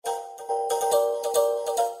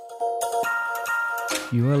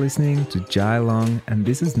You are listening to Jai Long, and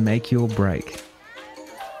this is Make Your Break,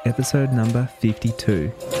 episode number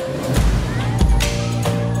 52.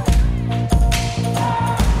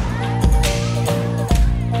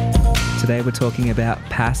 Today we're talking about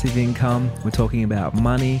passive income, we're talking about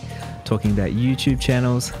money, talking about YouTube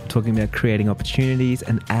channels, talking about creating opportunities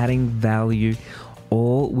and adding value,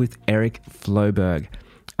 all with Eric Floberg.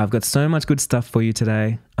 I've got so much good stuff for you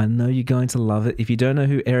today. I know you're going to love it. If you don't know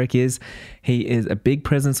who Eric is, he is a big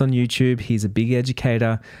presence on YouTube. He's a big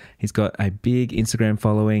educator. He's got a big Instagram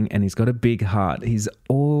following and he's got a big heart. He's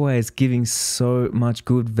always giving so much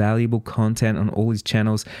good, valuable content on all his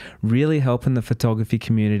channels, really helping the photography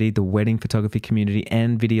community, the wedding photography community,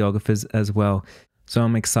 and videographers as well. So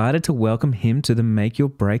I'm excited to welcome him to the Make Your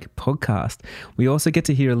Break podcast. We also get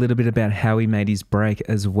to hear a little bit about how he made his break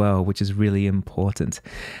as well, which is really important.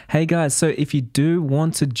 Hey guys, so if you do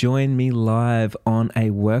want to join me live on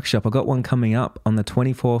a workshop, I've got one coming up on the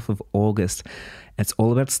 24th of August. It's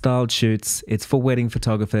all about styled shoots. It's for wedding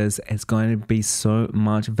photographers. It's going to be so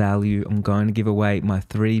much value. I'm going to give away my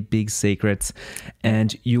 3 big secrets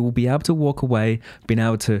and you will be able to walk away being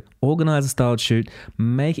able to organize a styled shoot,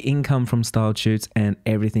 make income from styled shoots and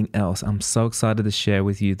everything else. I'm so excited to share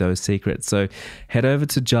with you those secrets. So head over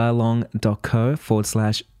to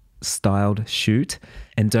jailong.co/styled shoot.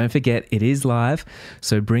 And don't forget, it is live.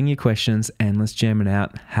 So bring your questions and let's jam it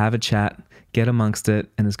out, have a chat, get amongst it,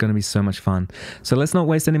 and it's going to be so much fun. So let's not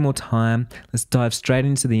waste any more time. Let's dive straight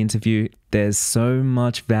into the interview. There's so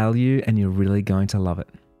much value and you're really going to love it.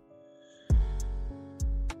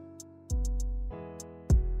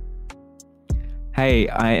 Hey,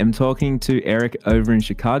 I am talking to Eric over in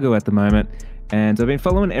Chicago at the moment. And I've been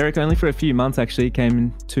following Eric only for a few months, actually. He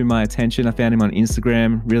came to my attention. I found him on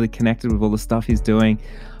Instagram, really connected with all the stuff he's doing,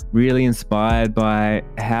 really inspired by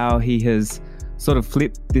how he has sort of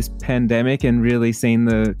flipped this pandemic and really seen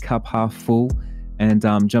the cup half full and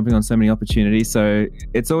jumping on so many opportunities. So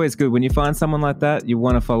it's always good when you find someone like that, you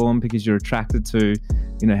want to follow them because you're attracted to,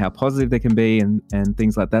 you know, how positive they can be and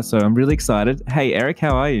things like that. So I'm really excited. Hey, Eric,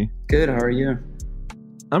 how are you? Good. How are you?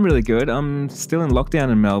 I'm really good. I'm still in lockdown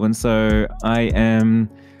in Melbourne. So I am,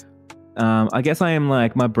 I guess I am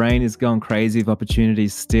like, my brain is going crazy of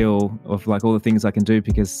opportunities still of like all the things I can do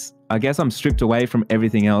because I guess I'm stripped away from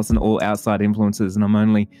everything else and all outside influences. And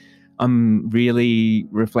I'm really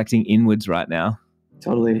reflecting inwards right now.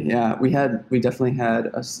 Totally. Yeah. We definitely had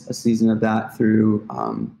a season of that through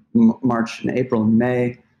March and April and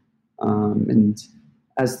May. And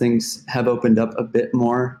as things have opened up a bit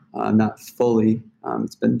more, not fully,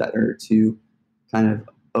 it's been better to kind of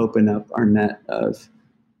open up our net of,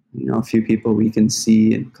 you know, a few people we can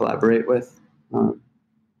see and collaborate with.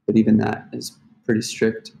 But even that is pretty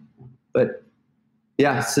strict. But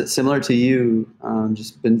yeah, similar to you,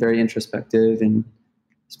 just been very introspective and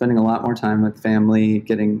spending a lot more time with family,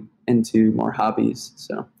 getting into more hobbies.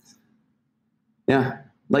 So yeah,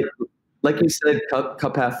 like you said,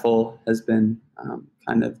 cup half full has been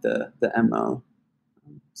kind of the MO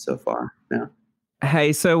so far. Yeah.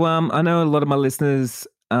 Hey, so I know a lot of my listeners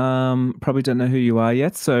probably don't know who you are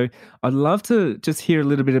yet. So I'd love to just hear a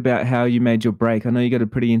little bit about how you made your break. I know you got a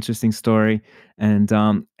pretty interesting story and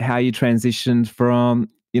how you transitioned from,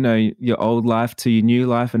 you know, your old life to your new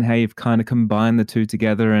life and how you've kind of combined the two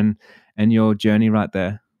together and your journey right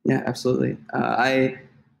there. Yeah, absolutely. I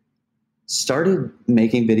started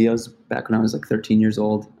making videos back when I was like 13 years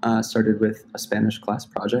old. Started with a Spanish class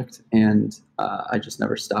project and I just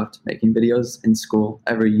never stopped making videos in school.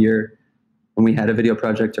 Every year when we had a video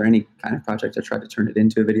project or any kind of project, I tried to turn it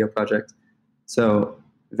into a video project. So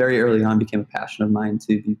very early on became a passion of mine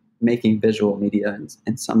to be making visual media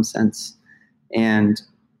in some sense. And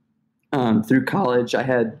through college, I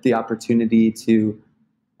had the opportunity to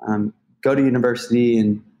go to university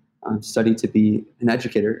and study to be an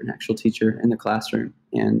educator, an actual teacher in the classroom,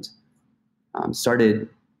 and started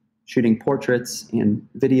shooting portraits and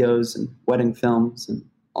videos and wedding films and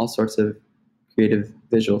all sorts of creative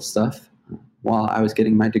visual stuff while I was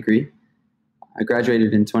getting my degree. I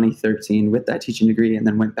graduated in 2013 with that teaching degree and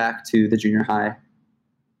then went back to the junior high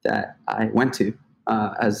that I went to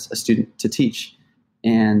as a student to teach.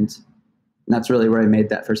 And that's really where I made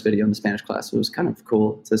that first video in the Spanish class. It was kind of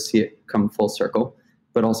cool to see it come full circle,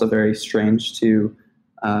 but also very strange to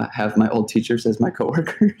have my old teachers as my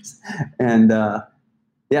coworkers. And so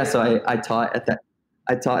I taught at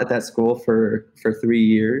that school for 3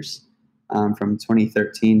 years. From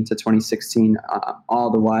 2013 to 2016, all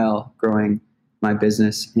the while growing my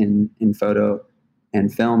business in photo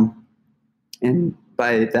and film. And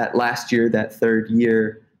by that last year, that third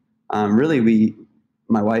year, really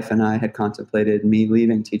my wife and I had contemplated me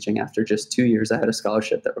leaving teaching after just 2 years. I had a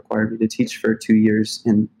scholarship that required me to teach for 2 years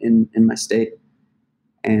in my state.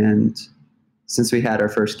 And since we had our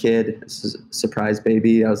first kid, this is a surprise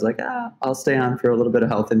baby, I was like, I'll stay on for a little bit of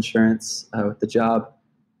health insurance with the job.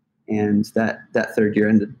 And that third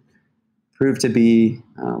year proved to be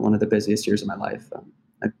one of the busiest years of my life.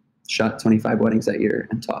 I shot 25 weddings that year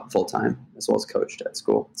and taught full time as well as coached at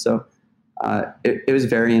school. So it was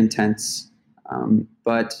very intense,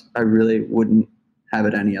 but I really wouldn't have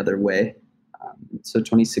it any other way. So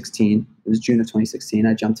 2016, it was June of 2016,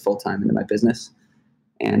 I jumped full time into my business,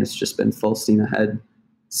 and it's just been full steam ahead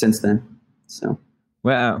since then. So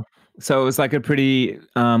Wow. So it was like a pretty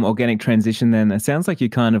organic transition then. It sounds like you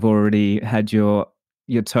kind of already had your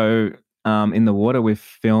toe in the water with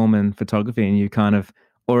film and photography, and you kind of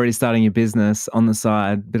already starting your business on the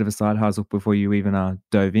side, bit of a side hustle before you even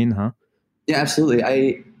dove in, huh? yeah,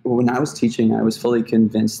 absolutely. When I was teaching, I was fully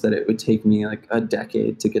convinced that it would take me like a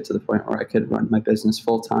decade to get to the point where I could run my business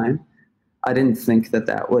full time. I didn't think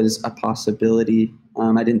that was a possibility.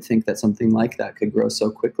 I didn't think that something like that could grow so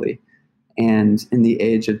quickly. And in the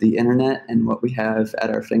age of the internet and what we have at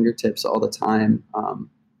our fingertips all the time,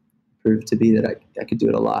 proved to be that I could do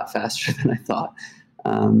it a lot faster than I thought.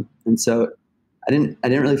 And so I didn't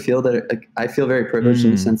really feel that. I feel very privileged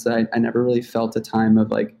in the sense that I never really felt a time of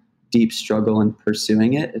like deep struggle in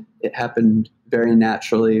pursuing it. It happened very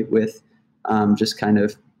naturally with just kind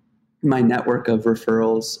of my network of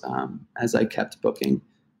referrals as I kept booking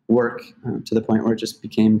work to the point where it just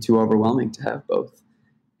became too overwhelming to have both.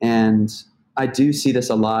 And I do see this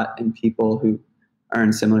a lot in people who are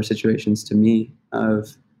in similar situations to me,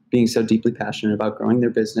 of being so deeply passionate about growing their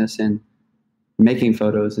business and making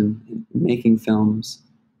photos and making films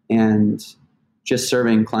and just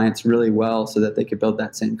serving clients really well so that they could build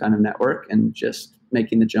that same kind of network and just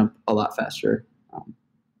making the jump a lot faster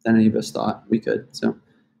than any of us thought we could. So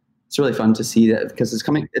it's really fun to see that, because it's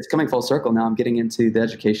coming full circle now. I'm getting into the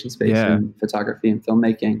education space in photography and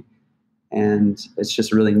filmmaking. And it's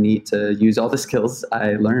just really neat to use all the skills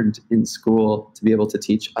I learned in school to be able to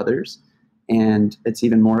teach others. And it's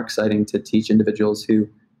even more exciting to teach individuals who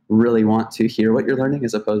really want to hear what you're learning,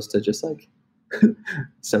 as opposed to just like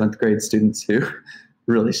seventh grade students who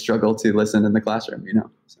really struggle to listen in the classroom,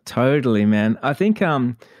 So. Totally, man. I think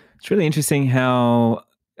it's really interesting how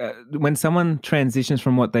when someone transitions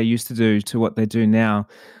from what they used to do to what they do now,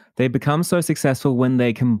 they become so successful when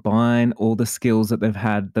they combine all the skills that they've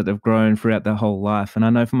had, that they've grown throughout their whole life. And I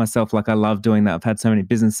know for myself, like I love doing that. I've had so many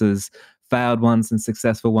businesses, failed ones and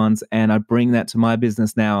successful ones, and I bring that to my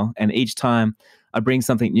business now. And each time I bring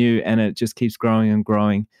something new, and it just keeps growing and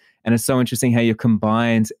growing. And it's so interesting how you've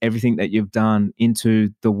combined everything that you've done into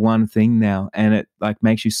the one thing now, and it like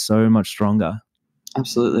makes you so much stronger.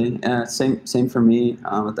 Absolutely. Same for me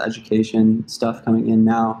with the education stuff coming in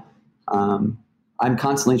now. I'm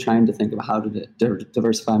constantly trying to think about how to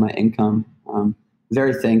diversify my income.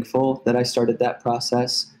 Very thankful that I started that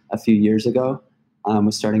process a few years ago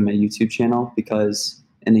with starting my YouTube channel, because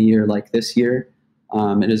in a year like this year,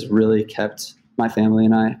 it has really kept my family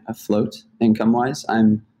and I afloat income-wise.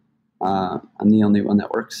 I'm the only one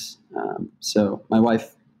that works. So my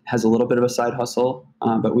wife has a little bit of a side hustle,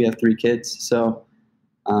 but we have 3 kids. So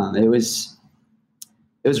it was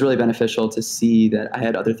really beneficial to see that I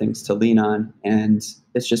had other things to lean on. And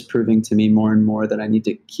it's just proving to me more and more that I need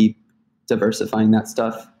to keep diversifying that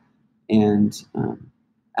stuff. And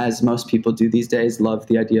as most people do these days, love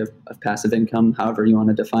the idea of passive income, however you want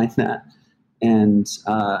to define that. And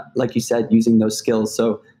like you said, using those skills.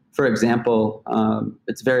 So for example,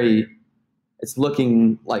 it's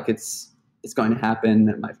looking like it's going to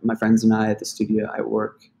happen. My friends and I at the studio I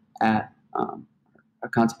work at are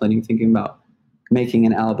contemplating, thinking about making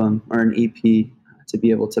an album or an EP to be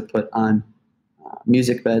able to put on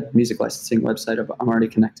MusicBed, music licensing website I'm already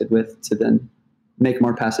connected with, to then make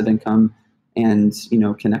more passive income and,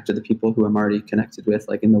 connect to the people who I'm already connected with,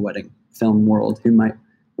 like in the wedding film world, who might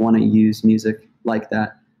want to use music like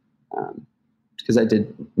that, because I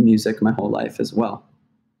did music my whole life as well.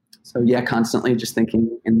 So yeah, constantly just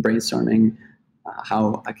thinking and brainstorming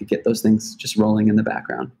how I could get those things just rolling in the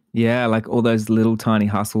background. Yeah, like all those little tiny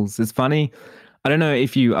hustles. It's funny. I don't know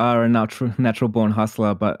if you are a natural born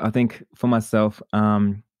hustler, but I think for myself,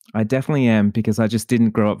 I definitely am, because I just didn't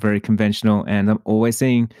grow up very conventional, and I'm always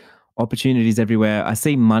seeing opportunities everywhere. I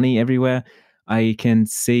see money everywhere. I can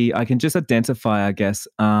just identify, I guess,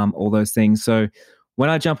 all those things. So when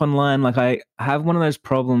I jump online, like I have one of those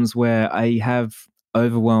problems where I have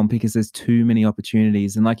overwhelmed because there's too many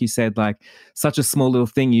opportunities. And like you said, like such a small little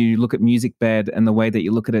thing, you look at Music Bed and the way that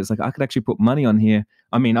you look at it, it's like, I could actually put money on here.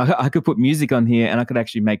 I mean, I could put music on here and I could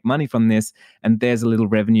actually make money from this. And there's a little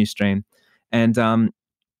revenue stream. And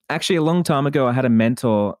actually, a long time ago, I had a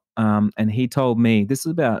mentor and he told me, this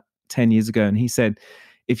was about 10 years ago, and he said,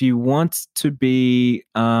 if you want to be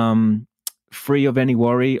free of any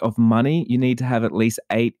worry of money, you need to have at least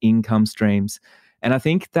 8 income streams. And I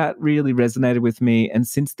think that really resonated with me. And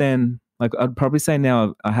since then, like I'd probably say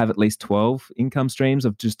now I have at least 12 income streams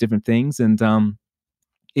of just different things. And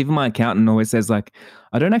even my accountant always says, like,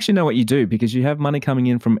 I don't actually know what you do because you have money coming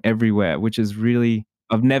in from everywhere, which is really,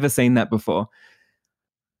 I've never seen that before.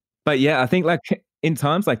 But yeah, I think like in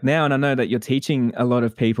times like now, and I know that you're teaching a lot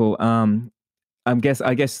of people, I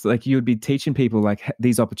guess like you would be teaching people like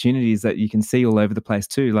these opportunities that you can see all over the place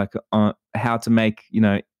too, like how to make,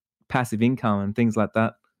 passive income and things like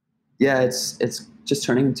that. Yeah, it's just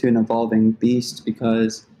turning into an evolving beast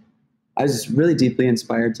because I was really deeply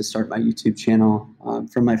inspired to start my YouTube channel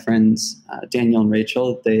from my friends Daniel and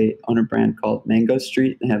Rachel. They own a brand called Mango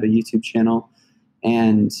Street. They have a YouTube channel,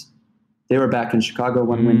 and they were back in Chicago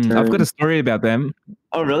one winter. I've got a story about them.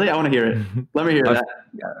 Oh, really? I want to hear it. Let me hear that.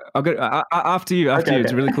 I'll go after you. Okay.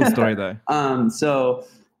 It's a really cool story, though. So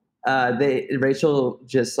Rachel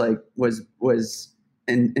just like was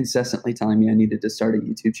incessantly telling me I needed to start a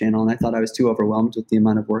YouTube channel, and I thought I was too overwhelmed with the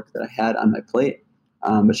amount of work that I had on my plate.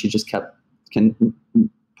 But she just kept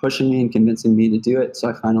pushing me and convincing me to do it. So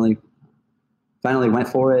I finally went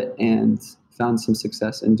for it and found some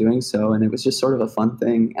success in doing so. And it was just sort of a fun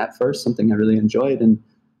thing at first, something I really enjoyed. And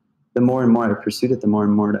the more and more I pursued it, the more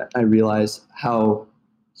and more I realized how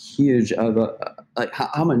huge of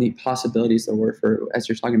how many possibilities there were for, as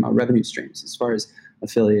you're talking about, revenue streams, as far as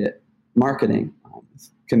affiliate marketing,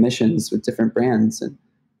 commissions with different brands, and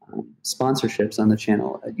sponsorships on the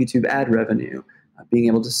channel, YouTube ad revenue, being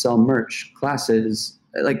able to sell merch, classes,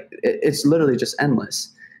 like it's literally just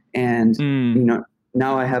endless. And,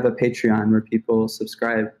 now I have a Patreon where people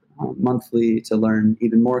subscribe monthly to learn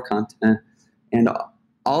even more content. And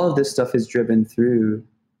all of this stuff is driven through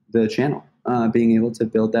the channel, being able to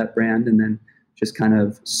build that brand and then just kind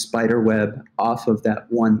of spider web off of that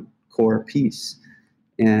one core piece.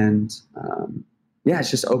 And it's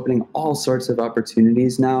just opening all sorts of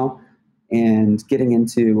opportunities now and getting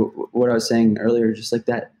into what I was saying earlier, just like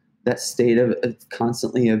that state of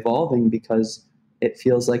constantly evolving, because it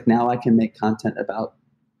feels like now I can make content about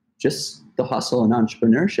just the hustle and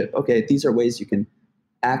entrepreneurship. Okay, these are ways you can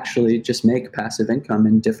actually just make passive income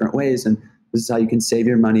in different ways. And this is how you can save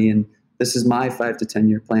your money. And this is my 5 to 10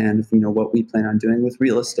 year plan of, what we plan on doing with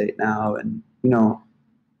real estate now. And,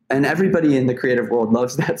 and everybody in the creative world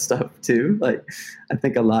loves that stuff too. Like, I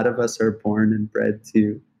think a lot of us are born and bred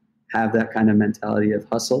to have that kind of mentality of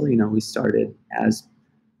hustle. We started as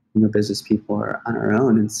business people are on our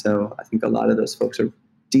own. And so I think a lot of those folks are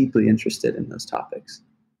deeply interested in those topics.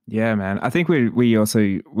 Yeah, man. I think we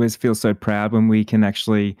also feel so proud when we can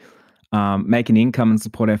actually make an income and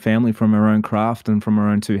support our family from our own craft and from our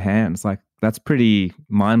own 2 hands. Like, that's pretty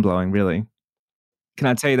mind-blowing, really. Can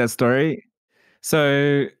I tell you that story?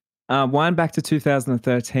 So wind back to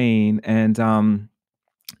 2013, and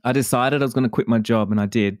I decided I was going to quit my job, and I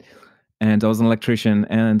did. And I was an electrician,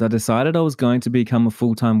 and I decided I was going to become a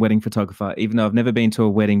full-time wedding photographer, even though I've never been to a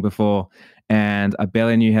wedding before, and I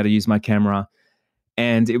barely knew how to use my camera.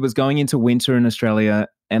 And it was going into winter in Australia,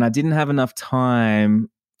 and I didn't have enough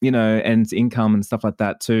time, and income and stuff like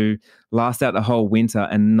that to last out the whole winter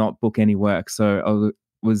and not book any work. So I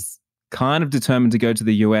was kind of determined to go to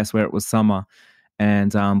the US where it was summer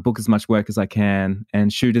and book as much work as I can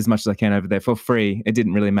and shoot as much as I can over there for free. It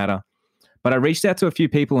didn't really matter. But I reached out to a few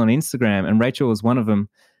people on Instagram, and Rachel was one of them.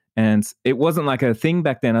 And it wasn't like a thing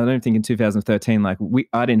back then. I don't think in 2013, like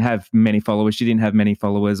I didn't have many followers. She didn't have many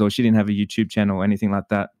followers, or she didn't have a YouTube channel or anything like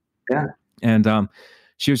that. Yeah. And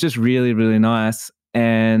she was just really, really nice.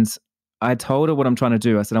 And I told her what I'm trying to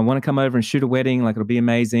do. I said, I want to come over and shoot a wedding. Like, it'll be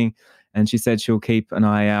amazing. And she said she'll keep an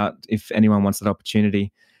eye out if anyone wants that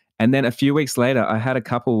opportunity. And then a few weeks later, I had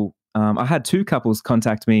 2 couples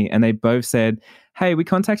contact me, and they both said, hey, we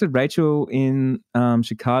contacted Rachel in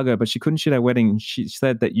Chicago, but she couldn't shoot our wedding. She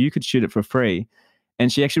said that you could shoot it for free.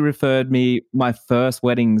 And she actually referred me my first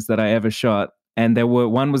weddings that I ever shot. And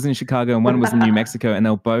one was in Chicago and one was in New Mexico. And they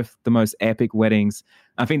were both the most epic weddings.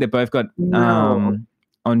 I think they both got on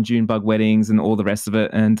Junebug weddings and all the rest of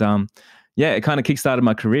it. And it kind of kickstarted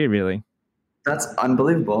my career, really. That's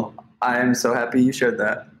unbelievable. I am so happy you shared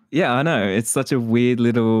that. Yeah, I know. It's such a weird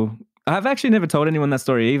little... I've actually never told anyone that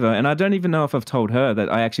story either. And I don't even know if I've told her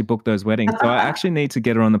that I actually booked those weddings. So I actually need to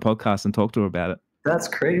get her on the podcast and talk to her about it. That's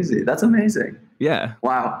crazy. That's amazing. Yeah.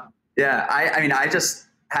 Wow. Yeah. I mean, I just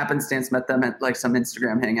happenstance met them at like some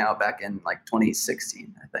Instagram hangout back in like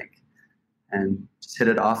 2016, I think, and just hit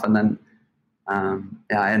it off. And then,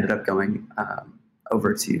 yeah, I ended up going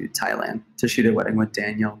over to Thailand to shoot a wedding with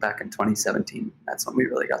Daniel back in 2017. That's when we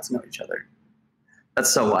really got to know each other.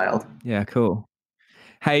 That's so wild. Yeah, cool.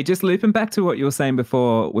 Hey, just looping back to what you were saying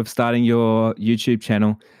before with starting your YouTube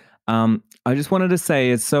channel. I just wanted to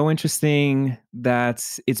say it's so interesting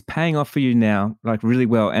that it's paying off for you now, like really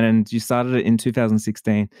well. And you started it in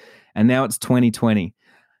 2016 and now it's 2020.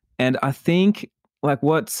 And I think like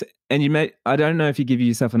and you may, I don't know if you give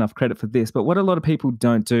yourself enough credit for this, but what a lot of people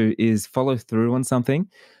don't do is follow through on something.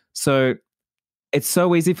 So it's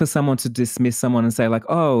so easy for someone to dismiss someone and say like,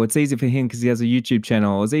 oh, it's easy for him because he has a YouTube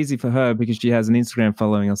channel, or it's easy for her because she has an Instagram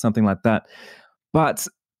following or something like that. But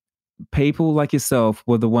people like yourself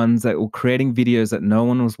were the ones that were creating videos that no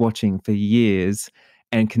one was watching for years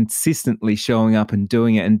and consistently showing up and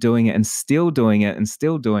doing it and doing it and still doing it and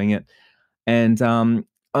still doing it. And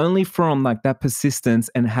only from like that persistence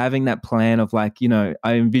and having that plan of like, I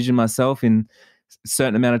envision myself in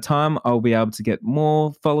certain amount of time, I'll be able to get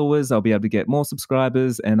more followers, I'll be able to get more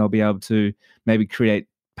subscribers, and I'll be able to maybe create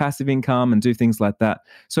passive income and do things like that.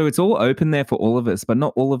 So it's all open there for all of us, but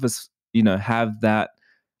not all of us, have that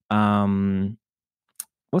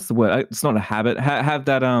what's the word? It's not a habit. Have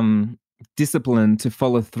that discipline to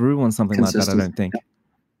follow through on something like that, I don't think.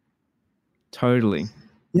 Totally.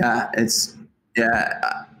 Yeah,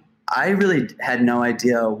 I really had no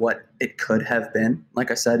idea what it could have been.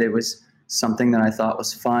 Like I said, it was something that I thought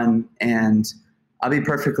was fun. And I'll be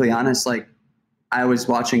perfectly honest, like I was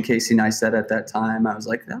watching Casey Neistat at that time. I was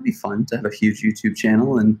like, that'd be fun to have a huge YouTube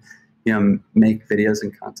channel and, make videos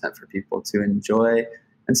and content for people to enjoy.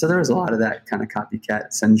 And so there was a lot of that kind of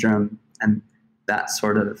copycat syndrome and that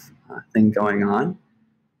sort of thing going on.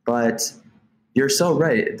 But you're so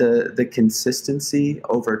right. The consistency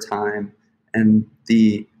over time and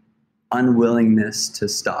the unwillingness to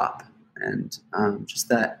stop and just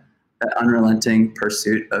that unrelenting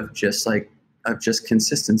pursuit of just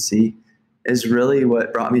consistency is really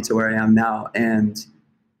what brought me to where I am now. And,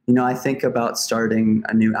 I think about starting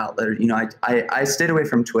a new outlet. I stayed away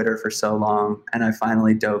from Twitter for so long and I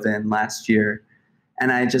finally dove in last year.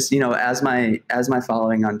 And I just, as my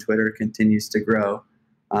following on Twitter continues to grow,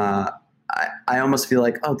 I almost feel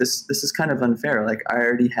like, oh, this is kind of unfair. Like I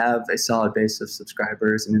already have a solid base of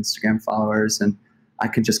subscribers and Instagram followers, and I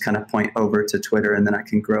can just kind of point over to Twitter and then I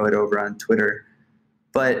can grow it over on Twitter.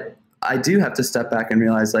 But I do have to step back and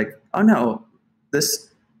realize like, oh no,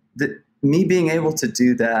 me being able to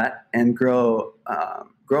do that and grow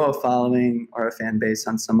a following or a fan base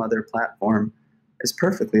on some other platform is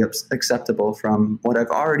perfectly acceptable from what I've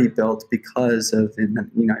already built because of,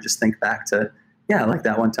 I just think back to, yeah, like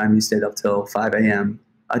that one time you stayed up till 5 a.m.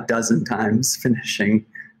 a dozen times finishing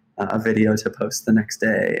a video to post the next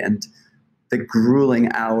day, and the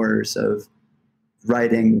grueling hours of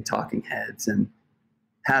writing talking heads and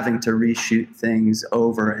having to reshoot things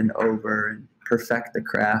over and over and perfect the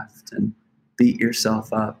craft and beat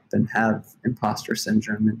yourself up and have imposter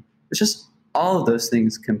syndrome. And it's just all of those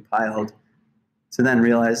things compiled to then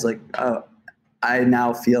realize like, oh, I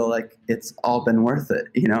now feel like it's all been worth it,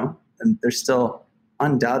 and there's still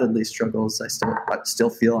undoubtedly struggles I still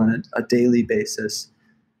feel on a daily basis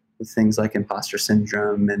with things like imposter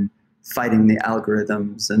syndrome and fighting the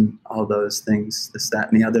algorithms and all those things, this,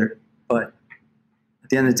 that, and the other. But at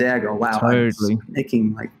the end of the day, I go, wow, totally. I'm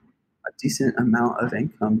making like a decent amount of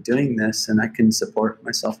income doing this, and I can support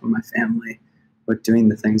myself and my family with doing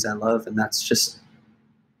the things I love. And that's just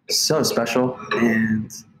so special.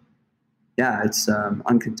 And yeah, it's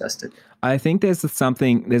uncontested. I think there's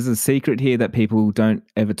a secret here that people don't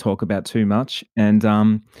ever talk about too much. And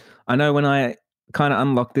I know when I kind of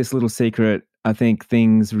unlocked this little secret, I think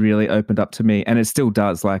things really opened up to me, and it still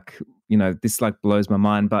does. Like, this like blows my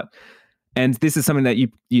mind. And this is something that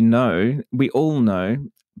we all know,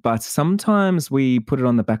 but sometimes we put it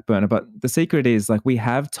on the back burner. But the secret is like we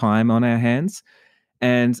have time on our hands,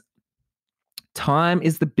 and time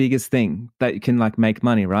is the biggest thing that can like make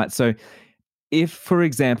money, right? So if, for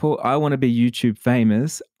example, I want to be YouTube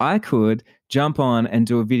famous, I could jump on and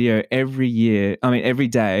do a video every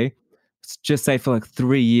day, just say for like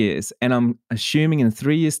 3 years. And I'm assuming in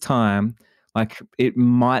 3 years' time, like it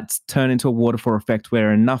might turn into a waterfall effect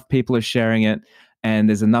where enough people are sharing it and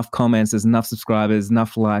there's enough comments, there's enough subscribers,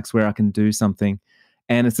 enough likes where I can do something.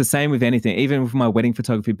 And it's the same with anything. Even with my wedding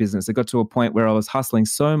photography business, it got to a point where I was hustling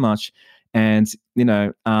so much and,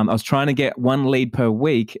 I was trying to get one lead per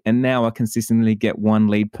week, and now I consistently get one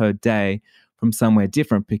lead per day from somewhere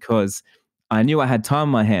different because I knew I had time on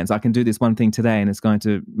my hands. I can do this one thing today and it's going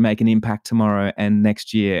to make an impact tomorrow and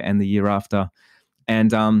next year and the year after.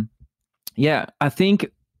 And yeah, I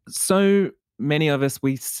think so many of us,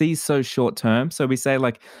 we see so short term. So we say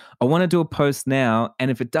like, I want to do a post now,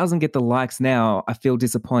 and if it doesn't get the likes now, I feel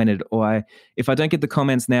disappointed. Or if I don't get the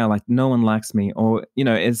comments now, like no one likes me, or, you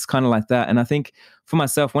know, it's kind of like that. And I think for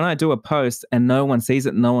myself, when I do a post and no one sees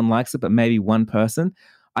it, no one likes it, but maybe one person,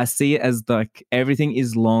 I see it as like everything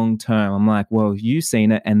is long term. I'm like, well, you've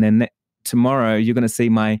seen it, and then tomorrow you're going to see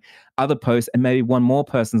my other post, and maybe one more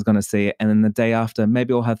person's going to see it, and then the day after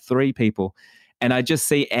maybe I'll have 3 people. And I just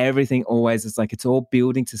see everything always as like it's all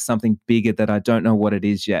building to something bigger that I don't know what it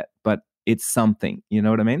is yet, but it's something. You know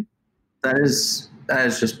what I mean? That is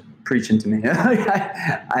just preaching to me.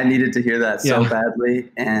 I needed to hear that so badly.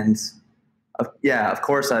 And of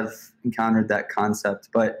course I've encountered that concept,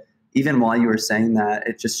 but even while you were saying that,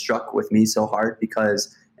 it just struck with me so hard,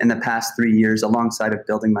 because in the past 3 years, alongside of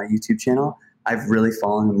building my YouTube channel, I've really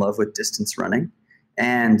fallen in love with distance running.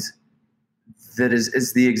 And that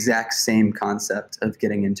is the exact same concept of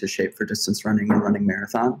getting into shape for distance running and running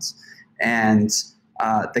marathons. And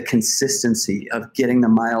the consistency of getting the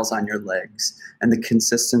miles on your legs, and the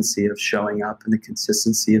consistency of showing up, and the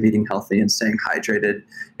consistency of eating healthy and staying hydrated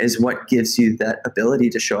is what gives you that ability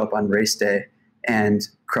to show up on race day and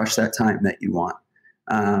crush that time that you want.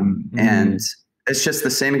 And it's just the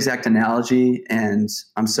same exact analogy. And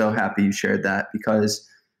I'm so happy you shared that, because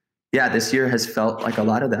this year has felt like a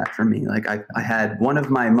lot of that for me. Like I had one of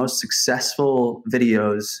my most successful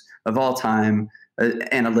videos of all time,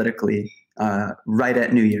 analytically, right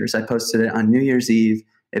at New Year's. I posted it on New Year's Eve.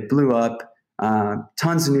 It blew up,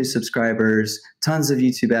 tons of new subscribers, tons of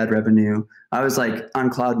YouTube ad revenue. I was like on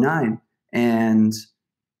cloud 9. And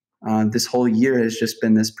this whole year has just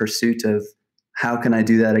been this pursuit of how can I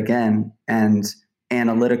do that again? And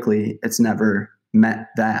analytically, it's never met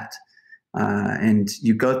that. And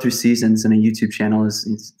you go through seasons, and a YouTube channel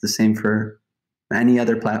is the same for any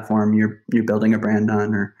other platform you're building a brand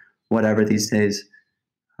on or whatever these days.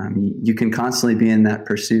 You can constantly be in that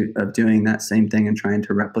pursuit of doing that same thing and trying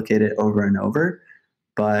to replicate it over and over,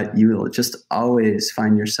 but you will just always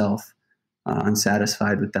find yourself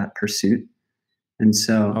unsatisfied with that pursuit. And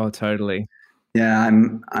so, oh, totally. Yeah,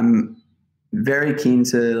 I'm very keen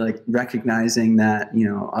to like recognizing that, you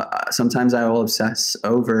know, sometimes I will obsess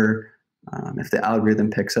over if the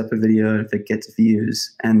algorithm picks up a video, if it gets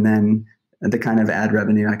views, and then the kind of ad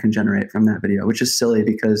revenue I can generate from that video, which is silly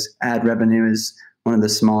because ad revenue is one of the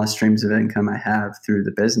smallest streams of income I have through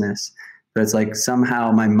the business. But it's like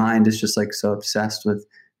somehow my mind is just like so obsessed with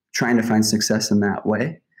trying to find success in that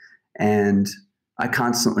way. And I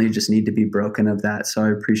constantly just need to be broken of that. So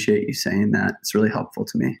I appreciate you saying that. It's really helpful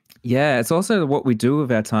to me. Yeah, it's also what we do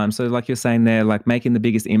with our time. So like you're saying there, like making the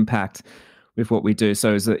biggest impact with what we do.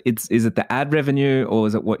 So is it the ad revenue, or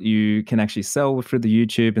is it what you can actually sell through the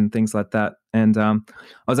YouTube and things like that? And I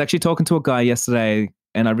was actually talking to a guy yesterday,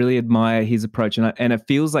 and I really admire his approach, and it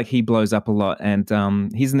feels like he blows up a lot.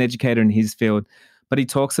 And he's an educator in his field, but he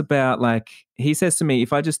talks about, like, he says to me,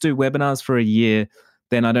 if I just do webinars for a year,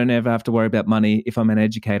 then I don't ever have to worry about money if I'm an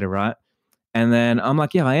educator, right? And then I'm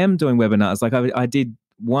like, yeah, I am doing webinars. Like I did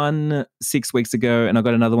one 6 weeks ago, and I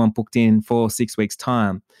got another one booked in for 6 weeks'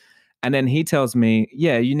 time. And then he tells me,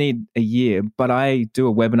 yeah, you need a year, but I do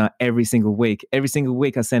a webinar every single week. Every single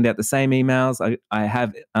week I send out the same emails. I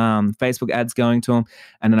have Facebook ads going to them,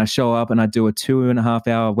 and then I show up and I do a 2.5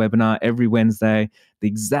 hour webinar every Wednesday, the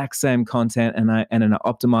exact same content, and then I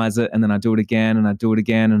optimize it, and then I do it again, and I do it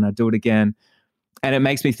again, and I do it again. And it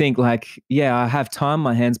makes me think like, yeah, I have time on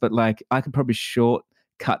my hands, but like I could probably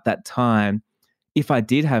shortcut that time if I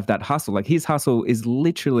did have that hustle. Like his hustle is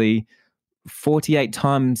literally 48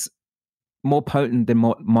 times more potent than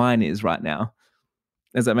what mine is right now.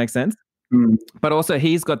 Does that make sense? But also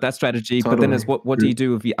he's got that strategy, totally. But then it's what do you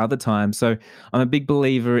do with the other time? So I'm a big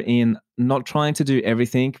believer in not trying to do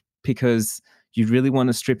everything, because you really want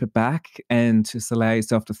to strip it back and just allow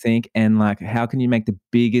yourself to think, and like, how can you make the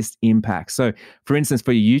biggest impact? So for instance,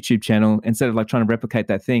 for your YouTube channel, instead of like trying to replicate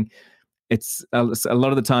that thing, it's a lot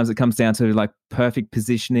of the times it comes down to like perfect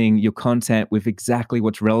positioning your content with exactly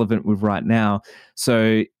what's relevant with right now.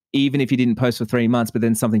 So even if you didn't post for 3 months, but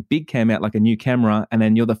then something big came out, like a new camera, and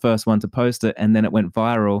then you're the first one to post it, and then it went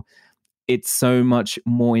viral, it's so much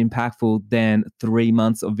more impactful than 3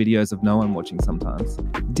 months of videos of no one watching sometimes.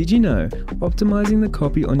 Did you know optimizing the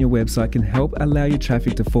copy on your website can help allow your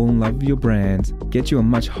traffic to fall in love with your brand, get you a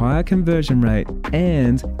much higher conversion rate,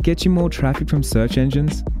 and get you more traffic from search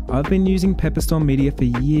engines? I've been using Pepperstone Media for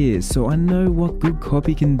years, so I know what good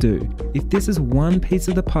copy can do. If this is one piece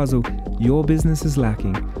of the puzzle your business is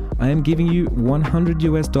lacking, I am giving you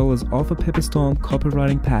 $100 off a Pepperstorm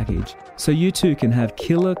copywriting package so you too can have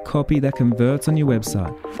killer copy that converts on your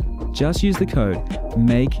website. Just use the code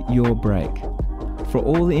MAKEYOURBREAK. For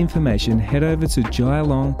all the information, head over to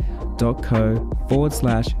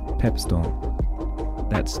jailong.co/Pepperstorm.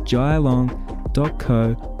 That's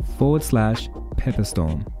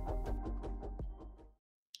jailong.co/Pepperstorm.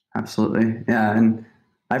 Absolutely. Yeah. And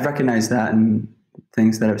I've recognized that in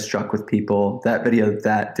things that have struck with people. That video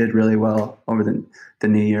that did really well over the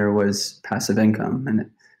new year was passive income. And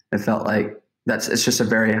it felt like it's just a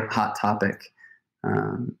very hot topic.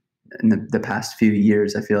 In the past few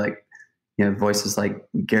years, I feel like, voices like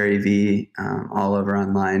Gary Vee all over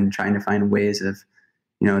online, trying to find ways of,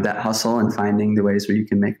 that hustle and finding the ways where you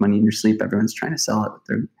can make money in your sleep. Everyone's trying to sell it with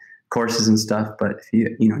their courses and stuff. But if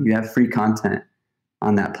you have free content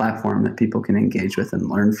on that platform that people can engage with and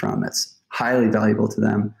learn from, it's highly valuable to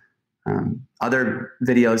them. Other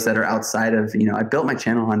videos that are outside of, I built my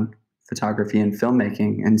channel on photography and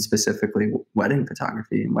filmmaking, and specifically wedding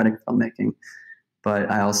photography and wedding filmmaking. But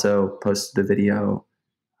I also posted a video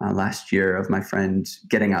last year of my friend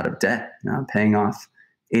getting out of debt, paying off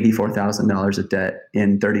 $84,000 of debt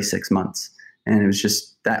in 36 months. And it was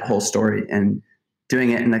just that whole story and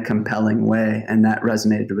doing it in a compelling way. And that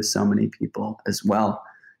resonated with so many people as well.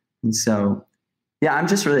 And so, yeah, I'm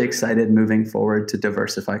just really excited moving forward to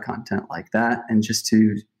diversify content like that and just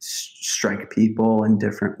to strike people in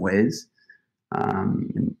different ways.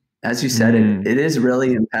 And as you said, it is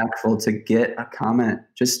really impactful to get a comment.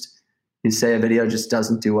 Just, you say a video just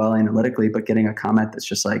doesn't do well analytically, but getting a comment that's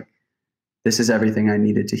just like, this is everything I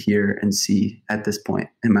needed to hear and see at this point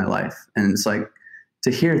in my life. And it's like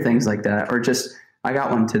to hear things like that, or just, I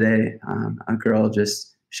got one today. A girl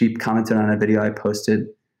she commented on a video I posted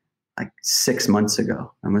like 6 months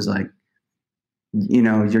ago and was like,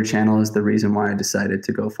 your channel is the reason why I decided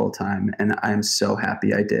to go full-time. And I'm so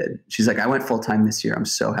happy I did. She's like, I went full-time this year. I'm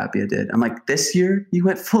so happy I did. I'm like, this year you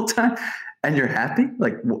went full-time and you're happy?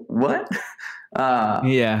 Like, what?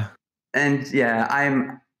 Yeah. And yeah,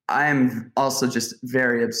 I'm also just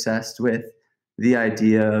very obsessed with the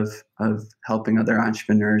idea of helping other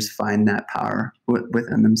entrepreneurs find that power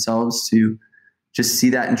within themselves to just see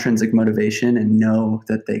that intrinsic motivation and know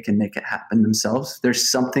that they can make it happen themselves.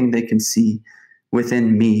 There's something they can see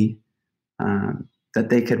within me that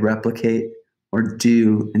they could replicate or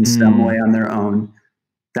do in some way on their own.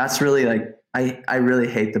 That's really like, I really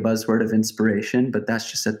hate the buzzword of inspiration, but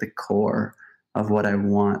that's just at the core of what I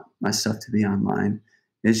want my stuff to be online.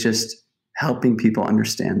 It's just helping people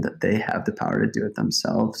understand that they have the power to do it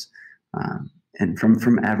themselves, and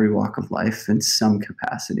from every walk of life in some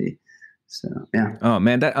capacity. So, yeah. Oh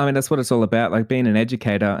man, that's what it's all about, like being an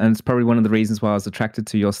educator. And it's probably one of the reasons why I was attracted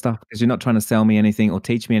to your stuff, because you're not trying to sell me anything or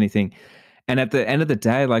teach me anything. And at the end of the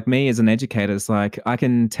day, like me as an educator, it's like I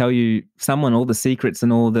can tell you all the secrets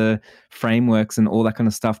and all the frameworks and all that kind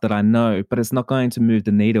of stuff that I know, but it's not going to move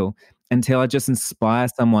the needle until I just inspire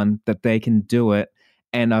someone that they can do it.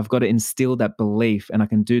 And I've got to instill that belief, and I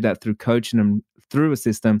can do that through coaching them through a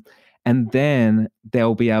system. And then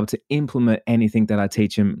they'll be able to implement anything that I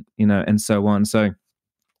teach them, and so on. So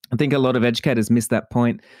I think a lot of educators miss that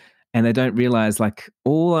point, and they don't realize like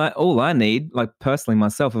all I need, like personally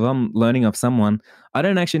myself, if I'm learning off someone, I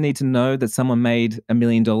don't actually need to know that someone made $1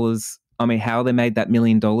 million. I mean, how they made that $1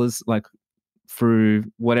 million, like through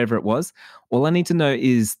whatever it was. All I need to know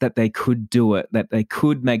is that they could do it, that they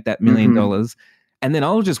could make that $1 million. And then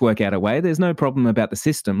I'll just work out a way. There's no problem about the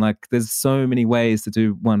system. Like there's so many ways to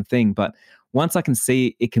do one thing, but once I can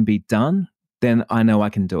see it can be done, then I know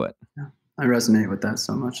I can do it. Yeah, I resonate with that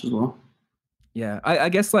so much as well. Yeah, I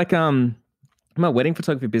guess like my wedding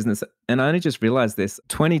photography business, and I only just realized this,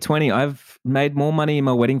 2020, I've made more money in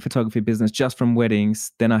my wedding photography business just from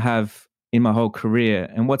weddings than I have in my whole career.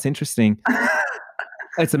 And what's interesting,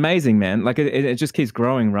 it's amazing, man. Like it just keeps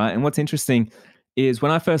growing, right? And what's interesting is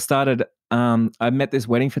when I first started, I met this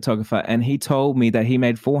wedding photographer, and he told me that he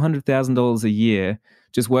made $400,000 a year,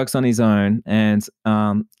 just works on his own, and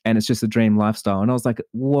it's just a dream lifestyle. And I was like,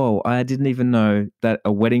 whoa, I didn't even know that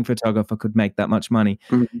a wedding photographer could make that much money.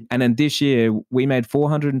 And then this year we made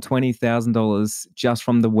 $420,000 just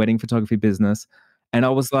from the wedding photography business. And I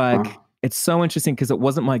was like, it's so interesting because it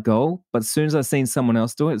wasn't my goal, but as soon as I seen someone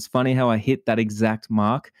else do it, it's funny how I hit that exact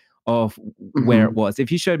mark of where it was.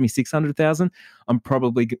 If you showed me 600,000, I'm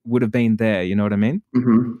probably would have been there. You know what I mean?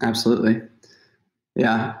 Absolutely.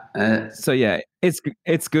 Yeah. So yeah, it's good,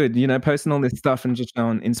 posting all this stuff and just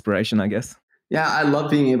showing inspiration, I guess. Yeah. I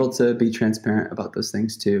love being able to be transparent about those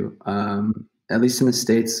things too. At least in the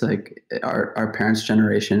States, like our parents'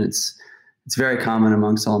 generation, it's very common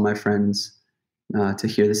amongst all my friends, to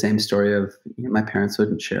hear the same story of, my parents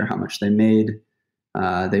wouldn't share how much they made.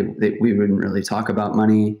 We wouldn't really talk about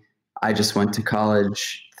money. I just went to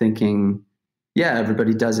college thinking, yeah,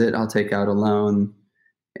 everybody does it. I'll take out a loan.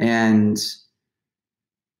 And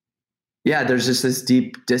yeah, there's just this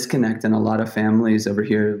deep disconnect in a lot of families over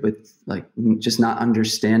here with like just not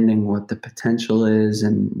understanding what the potential is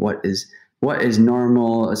and what is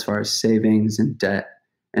normal as far as savings and debt.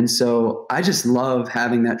 And so I just love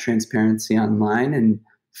having that transparency online and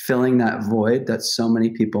filling that void that so many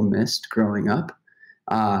people missed growing up.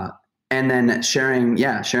 And then sharing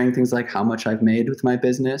things like how much I've made with my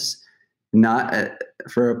business, not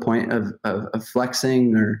for a point of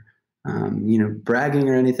flexing or, bragging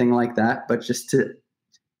or anything like that, but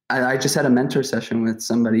I just had a mentor session with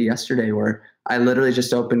somebody yesterday where I literally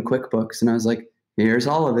just opened QuickBooks and I was like, here's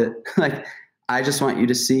all of it. Like, I just want you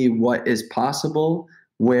to see what is possible,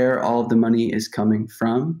 where all of the money is coming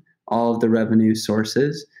from, all of the revenue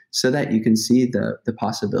sources, so that you can see the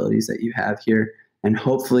possibilities that you have here. And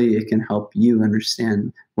hopefully it can help you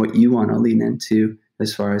understand what you want to lean into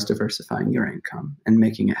as far as diversifying your income and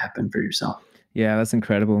making it happen for yourself. Yeah, that's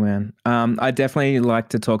incredible, man. I definitely like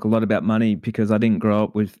to talk a lot about money because I didn't grow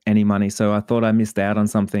up with any money. So I thought I missed out on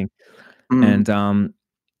something. And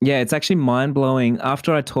yeah, it's actually mind blowing.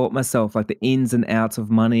 After I taught myself like the ins and outs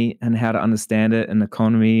of money and how to understand it and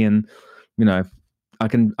economy, and I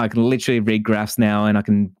can literally read graphs now and I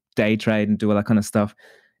can day trade and do all that kind of stuff.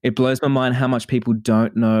 It blows my mind how much people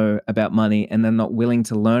don't know about money, and they're not willing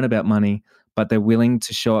to learn about money, but they're willing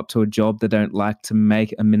to show up to a job they don't like to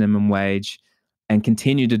make a minimum wage and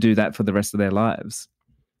continue to do that for the rest of their lives.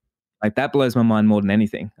 Like, that blows my mind more than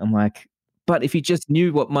anything. I'm like, but if you just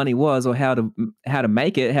knew what money was or how to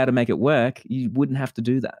make it work, you wouldn't have to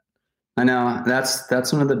do that. I know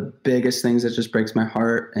that's one of the biggest things that just breaks my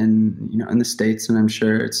heart, and in the States, and I'm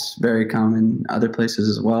sure it's very common in other places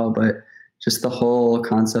as well, but just the whole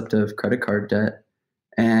concept of credit card debt.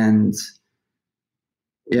 And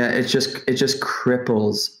yeah, it just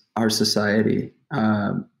cripples our society.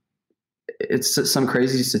 It's some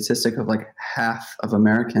crazy statistic of like half of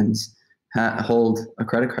Americans hold a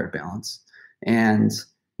credit card balance, and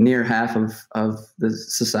near half of the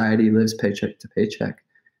society lives paycheck to paycheck.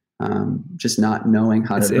 Just not knowing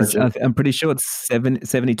how to. I'm pretty sure it's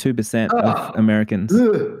 72% of Americans.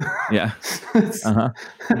 Yeah.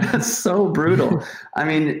 That's so brutal. I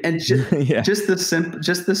mean, and just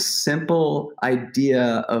the simple idea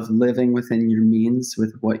of living within your means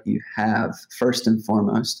with what you have, first and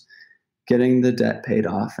foremost, getting the debt paid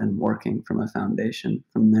off and working from a foundation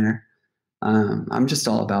from there. I'm just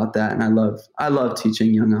all about that. And I love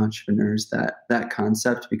teaching young entrepreneurs that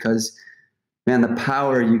concept, because man, the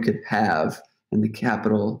power you could have and the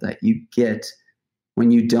capital that you get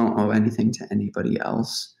when you don't owe anything to anybody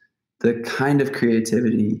else, the kind of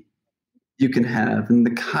creativity you can have and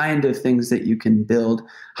the kind of things that you can build,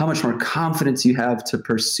 how much more confidence you have to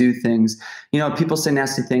pursue things. People say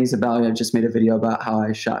nasty things about, I just made a video about how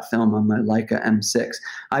I shot film on my Leica M6.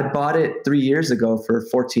 I bought it 3 years ago for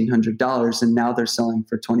 $1,400 and now they're selling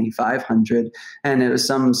for $2,500. And it was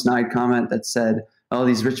some snide comment that said, oh,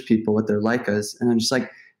 these rich people with their Leicas. And I'm just like,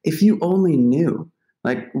 if you only knew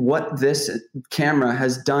like what this camera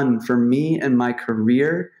has done for me and my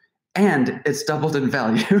career, and it's doubled in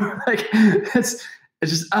value. Like it's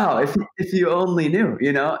just, if you only knew,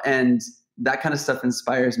 and that kind of stuff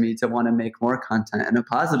inspires me to want to make more content in a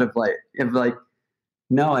positive light. Of like,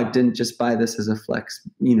 no, I didn't just buy this as a flex,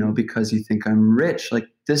 because you think I'm rich. Like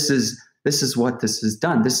this is what this has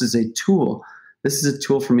done. This is a tool. This is a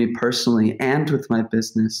tool for me personally and with my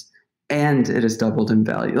business, and it has doubled in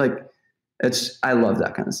value. Like I love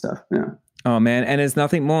that kind of stuff. Yeah. Oh man. And there's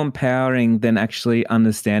nothing more empowering than actually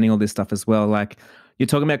understanding all this stuff as well. Like, you're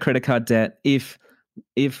talking about credit card debt. If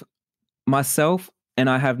myself and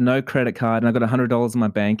I have no credit card and I've got $100 in my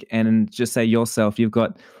bank, and just say yourself, you've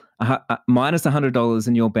got minus $100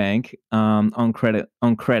 in your bank on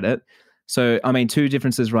credit. So, I mean, two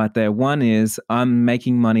differences right there. One is I'm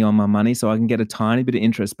making money on my money, so I can get a tiny bit of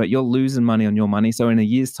interest, but you're losing money on your money. So in a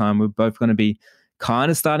year's time, we're both going to be kind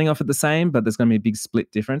of starting off at the same, but there's going to be a big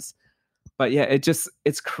split difference. But yeah,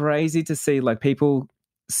 it's crazy to see like people,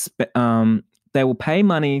 they will pay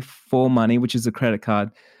money for money, which is a credit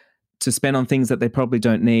card, to spend on things that they probably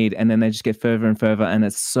don't need. And then they just get further and further. And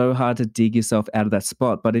it's so hard to dig yourself out of that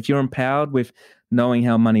spot. But if you're empowered with knowing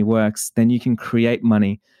how money works, then you can create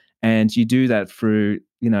money. And you do that through,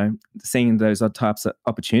 seeing those types of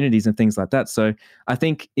opportunities and things like that. So I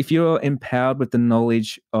think if you're empowered with the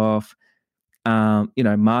knowledge of,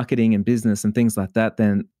 marketing and business and things like that,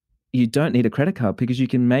 then you don't need a credit card, because you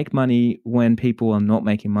can make money when people are not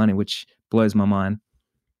making money, which blows my mind.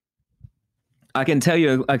 I can tell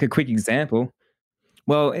you like a quick example.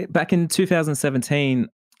 Well, back in 2017,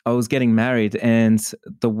 I was getting married, and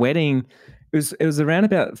the wedding it was around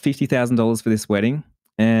about $50,000 for this wedding,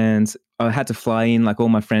 and I had to fly in like all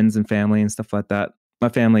my friends and family and stuff like that. My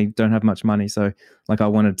family don't have much money, so like I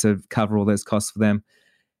wanted to cover all those costs for them.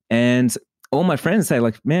 And all my friends say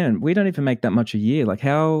like, "Man, we don't even make that much a year. Like,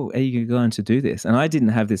 how are you going to do this?" And I didn't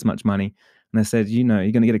have this much money, and they said, "You know,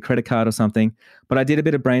 you're going to get a credit card or something." But I did a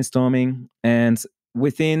bit of brainstorming, and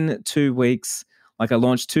within 2 weeks, like I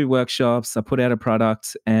launched 2 workshops, I put out a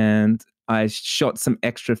product, and I shot some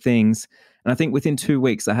extra things. And I think within 2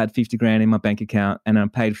 weeks, I had 50 grand in my bank account, and I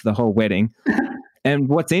paid for the whole wedding. And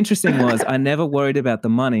what's interesting was I never worried about the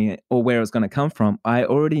money or where it was going to come from. I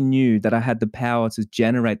already knew that I had the power to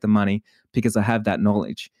generate the money because I have that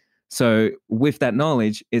knowledge. So with that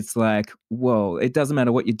knowledge, it's like, whoa, it doesn't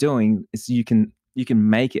matter what you're doing. It's you can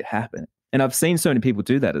make it happen. And I've seen so many people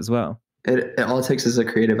do that as well. It all takes is a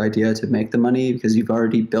creative idea to make the money, because you've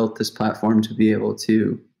already built this platform to be able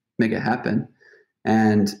to make it happen.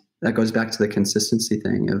 And that goes back to the consistency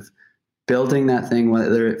thing of building that thing,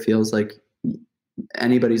 whether it feels like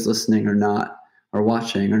anybody's listening or not, or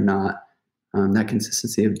watching or not. That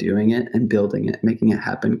consistency of doing it and building it, making it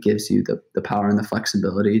happen, gives you the power and the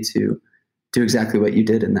flexibility to do exactly what you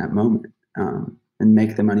did in that moment, and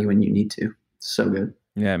make the money when you need to. So good.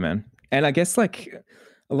 Yeah, man. And I guess like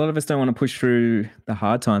a lot of us don't want to push through the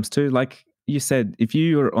hard times too. Like you said, if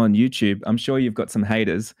you are on YouTube, I'm sure you've got some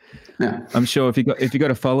haters. Yeah. I'm sure if you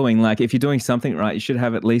got a following, like if you're doing something right, you should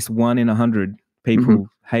have at least 1 in 100 people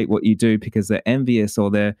hate what you do because they're envious or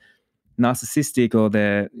they're narcissistic or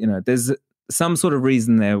they're, there's some sort of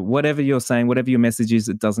reason there. Whatever you're saying, whatever your message is,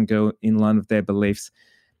 it doesn't go in line with their beliefs.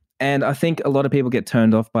 And I think a lot of people get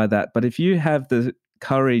turned off by that. But if you have the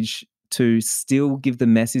courage to still give the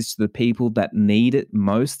message to the people that need it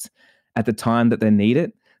most at the time that they need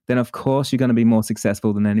it, then of course you're going to be more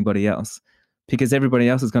successful than anybody else, because everybody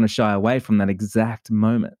else is going to shy away from that exact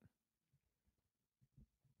moment.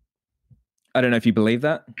 I don't know if you believe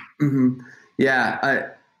that. Mm-hmm. Yeah,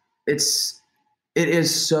 it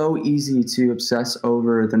is so easy to obsess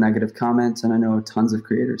over the negative comments, and I know tons of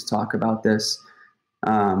creators talk about this.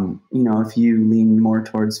 If you lean more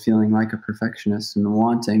towards feeling like a perfectionist and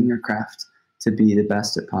wanting your craft to be the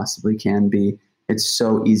best it possibly can be, it's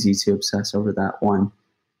so easy to obsess over that one.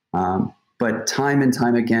 But time and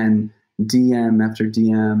time again, DM after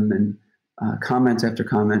DM and comment after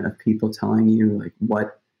comment of people telling you like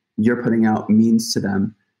what you're putting out means to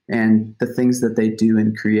them and the things that they do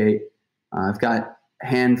and create. I've got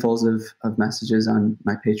handfuls of messages on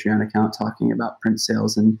my Patreon account talking about print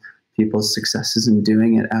sales and people's successes in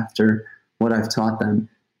doing it after what I've taught them.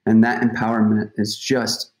 And that empowerment is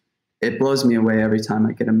just, it blows me away every time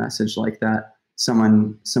I get a message like that.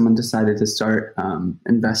 Someone decided to start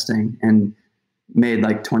investing and made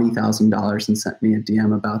like $20,000 and sent me a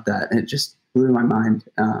DM about that. And it just blew my mind.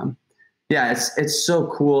 It's so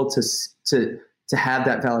cool to have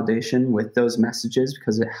that validation with those messages,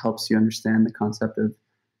 because it helps you understand the concept of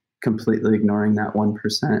completely ignoring that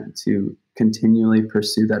 1% to continually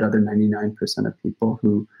pursue that other 99% of people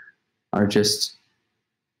who are just,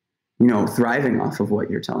 thriving off of what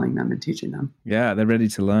you're telling them and teaching them. Yeah, they're ready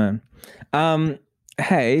to learn.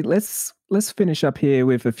 Hey, let's finish up here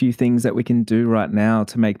with a few things that we can do right now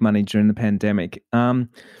to make money during the pandemic.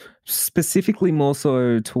 Specifically more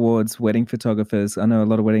so towards wedding photographers. I know a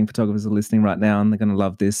lot of wedding photographers are listening right now and they're going to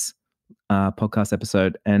love this podcast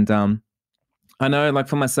episode. And I know, like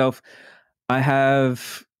for myself, I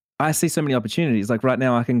see so many opportunities. Like right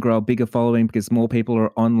now I can grow a bigger following because more people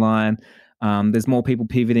are online. There's more people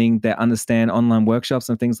pivoting that understand online workshops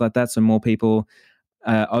and things like that. So more people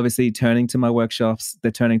obviously turning to my workshops,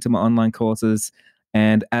 they're turning to my online courses.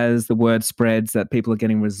 And as the word spreads that people are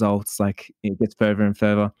getting results, like it gets further and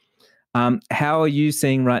further. How are you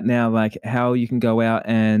seeing right now, like how you can go out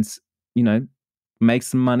and, make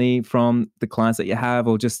some money from the clients that you have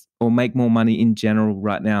or make more money in general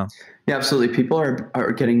right now? Yeah, absolutely. People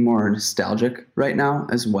are getting more nostalgic right now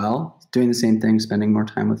as well, doing the same thing, spending more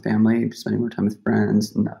time with family, spending more time with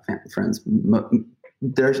friends, not family, friends.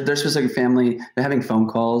 Their specific family, they're having phone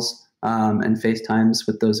calls and FaceTimes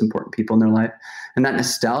with those important people in their life. And that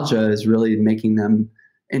nostalgia is really making them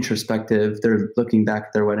introspective. They're looking back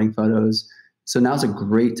at their wedding photos. So now's a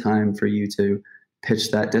great time for you to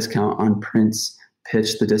pitch that discount on prints,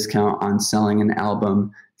 pitch the discount on selling an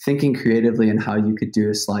album, thinking creatively in how you could do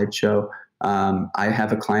a slideshow. I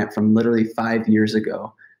have a client from literally 5 years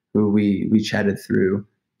ago who we chatted through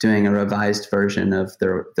doing a revised version of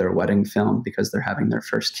their wedding film because they're having their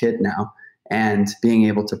first kid now. and being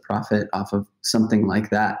able to profit off of something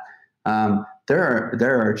like that.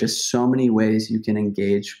 There are just so many ways you can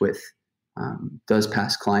engage with those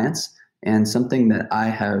past clients. And something that I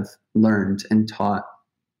have learned and taught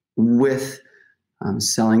with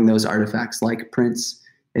selling those artifacts like prints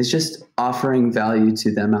is just offering value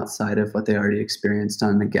to them outside of what they already experienced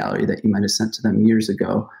on the gallery that you might have sent to them years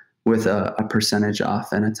ago, with a percentage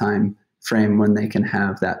off and a time frame when they can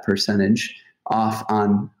have that percentage off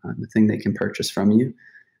on the thing they can purchase from you.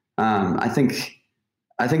 I think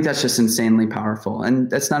that's just insanely powerful.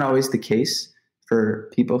 And that's not always the case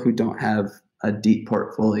for people who don't have a deep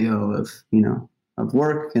portfolio of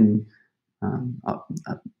work and a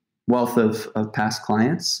wealth of past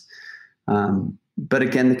clients. But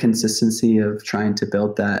again, the consistency of trying to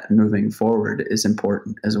build that moving forward is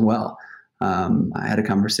important as well. I had a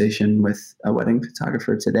conversation with a wedding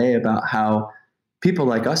photographer today about how people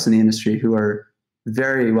like us in the industry who are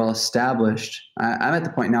very well established, I'm at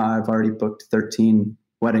the point now I've already booked 13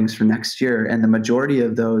 weddings for next year, and the majority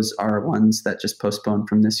of those are ones that just postponed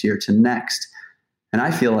from this year to next. And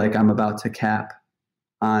I feel like I'm about to cap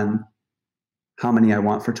on how many I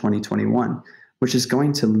want for 2021, which is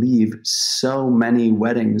going to leave so many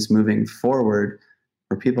weddings moving forward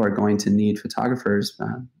where people are going to need photographers.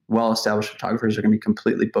 Well-established photographers are going to be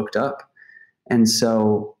completely booked up. And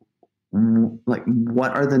so like,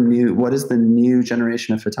 what is the new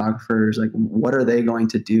generation of photographers? Like, what are they going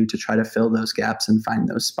to do to try to fill those gaps and find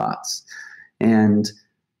those spots? And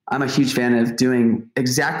I'm a huge fan of doing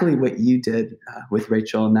exactly what you did with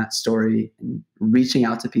Rachel in that story, and reaching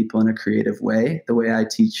out to people in a creative way. The way I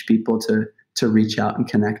teach people to reach out and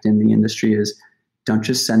connect in the industry is, don't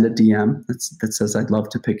just send a DM that says, I'd love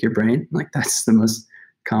to pick your brain. Like, that's the most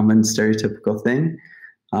common stereotypical thing.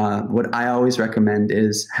 What I always recommend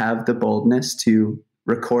is have the boldness to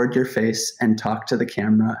record your face and talk to the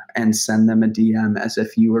camera and send them a DM as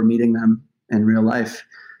if you were meeting them in real life.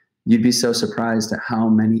 You'd be so surprised at how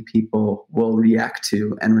many people will react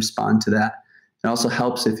to and respond to that. It also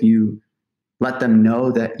helps if you let them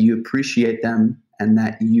know that you appreciate them and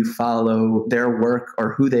that you follow their work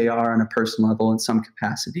or who they are on a personal level in some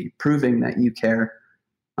capacity, proving that you care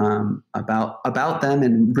about them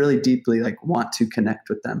and really deeply want to connect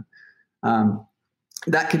with them.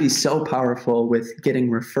 That could be so powerful with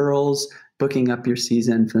getting referrals, booking up your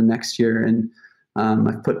season for the next year. And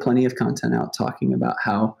I've put plenty of content out talking about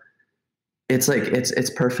how it's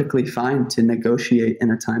perfectly fine to negotiate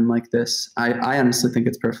in a time like this. I honestly think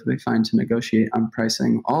it's perfectly fine to negotiate on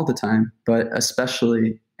pricing all the time, but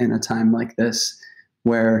especially in a time like this,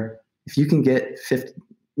 where if you can get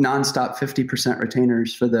nonstop 50%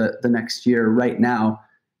 retainers for the next year right now,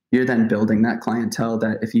 you're then building that clientele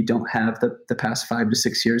that if you don't have the past 5 to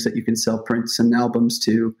 6 years that you can sell prints and albums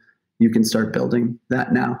to, you can start building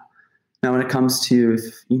that now. Now, when it comes to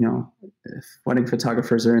if wedding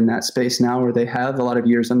photographers are in that space now, or they have a lot of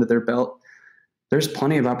years under their belt, there's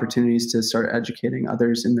plenty of opportunities to start educating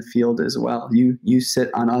others in the field as well. You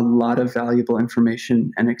sit on a lot of valuable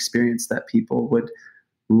information and experience that people would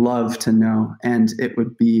love to know, and it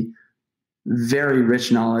would be very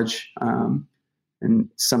rich knowledge and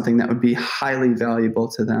something that would be highly valuable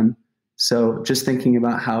to them. So just thinking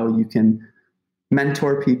about how you can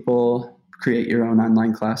mentor people, create your own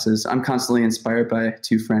online classes. I'm constantly inspired by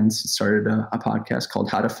two friends who started a podcast called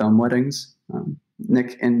How to Film Weddings.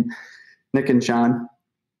 Nick and John,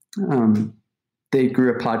 they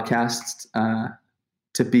grew a podcast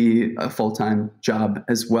to be a full-time job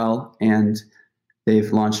as well. And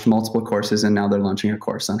they've launched multiple courses, and now they're launching a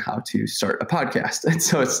course on how to start a podcast. And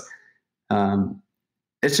so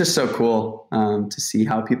it's just so cool to see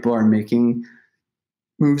how people are making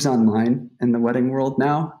moves online in the wedding world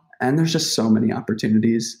now. And there's just so many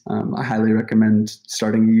opportunities. I highly recommend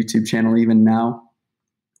starting a YouTube channel even now.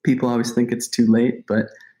 People always think it's too late, but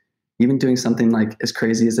even doing something like as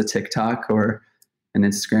crazy as a TikTok or an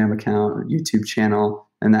Instagram account or YouTube channel,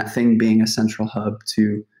 and that thing being a central hub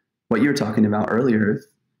to what you were talking about earlier,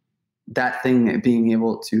 that thing being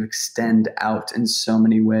able to extend out in so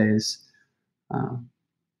many ways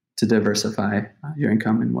to diversify your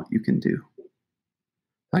income and what you can do.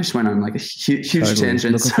 I just went on like a huge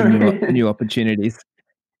tangent. Looking for new opportunities.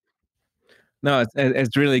 No,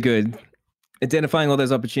 it's really good. Identifying all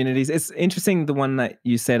those opportunities. It's interesting, the one that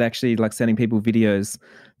you said, actually, like sending people videos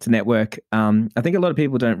to network. I think a lot of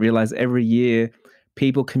people don't realize every year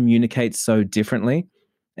people communicate so differently.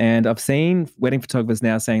 And I've seen wedding photographers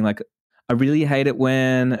now saying, like, I really hate it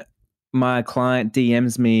when my client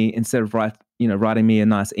DMs me instead of writing me a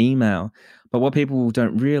nice email. But what people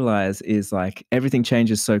don't realize is, like, everything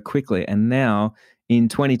changes so quickly. And now in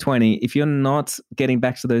 2020, if you're not getting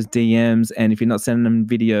back to those DMs and if you're not sending them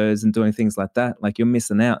videos and doing things like that, like you're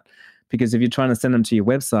missing out. Because if you're trying to send them to your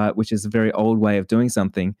website, which is a very old way of doing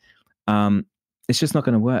something, it's just not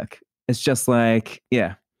going to work. It's just like,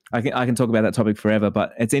 yeah, I can talk about that topic forever,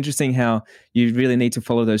 but it's interesting how you really need to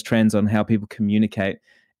follow those trends on how people communicate.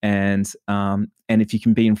 And if you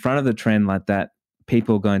can be in front of the trend like that,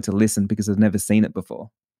 people are going to listen because they've never seen it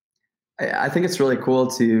before. I think it's really cool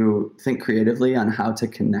to think creatively on how to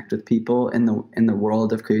connect with people in the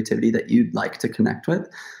world of creativity that you'd like to connect with.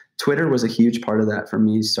 Twitter was a huge part of that for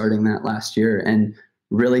me, starting that last year and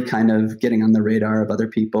really kind of getting on the radar of other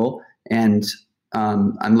people. And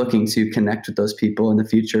I'm looking to connect with those people in the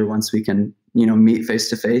future once we can, meet face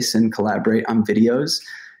to face and collaborate on videos.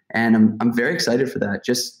 And I'm very excited for that.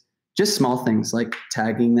 Just small things like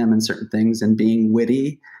tagging them in certain things and being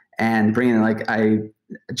witty and bringing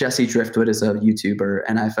Jesse Driftwood is a YouTuber,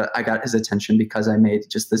 and I got his attention because I made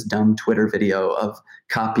just this dumb Twitter video of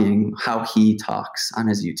copying how he talks on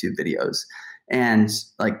his YouTube videos. And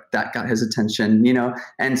that got his attention,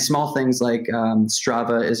 and small things like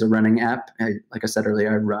Strava is a running app. Like I said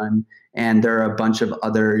earlier, I run, and there are a bunch of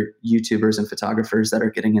other YouTubers and photographers that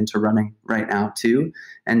are getting into running right now too.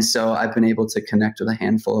 And so I've been able to connect with a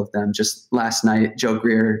handful of them. Just last night, Joe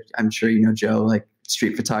Greer, I'm sure you know Joe,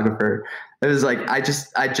 street photographer. It was I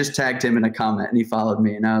just tagged him in a comment and he followed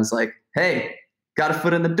me, and I was like, hey, got a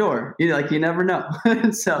foot in the door. You never know.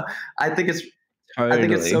 So I think it's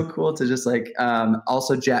so cool to just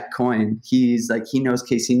also Jack Coyne. He's he knows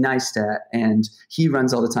Casey Neistat and he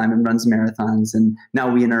runs all the time and runs marathons. And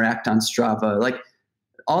now we interact on Strava.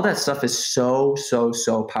 All that stuff is so, so,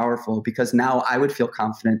 so powerful because now I would feel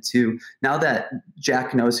confident too. Now that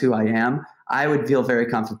Jack knows who I am, I would feel very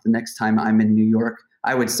confident the next time I'm in New York.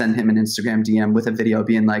 I would send him an Instagram DM with a video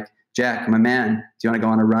being like, Jack, my man, do you want to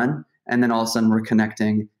go on a run? And then all of a sudden we're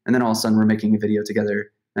connecting, and then all of a sudden we're making a video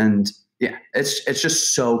together. And yeah, it's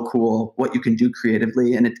just so cool what you can do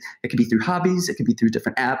creatively. And it could be through hobbies. It could be through a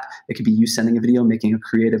different app. It could be you sending a video, making a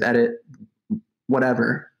creative edit,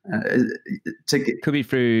 whatever. Could be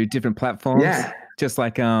through different platforms. Yeah. Just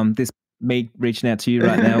like this me reaching out to you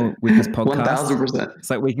right now with this podcast. 1000%. It's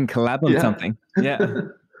like we can collab on something. Yeah.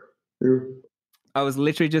 I was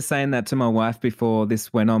literally just saying that to my wife before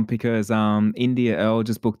this went on because India Earl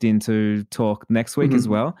just booked in to talk next week as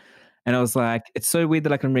well. And I was like, it's so weird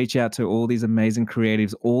that I can reach out to all these amazing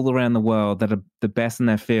creatives all around the world that are the best in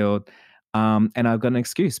their field. And I've got an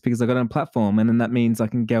excuse because I've got a platform. And then that means I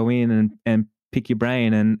can go in and pick your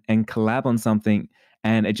brain and collab on something.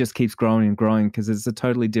 And it just keeps growing and growing because it's a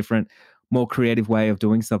totally different, more creative way of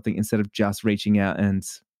doing something instead of just reaching out and,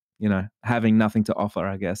 having nothing to offer,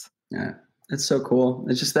 I guess. Yeah. It's so cool.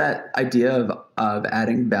 It's just that idea of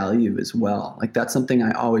adding value as well. That's something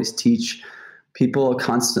I always teach people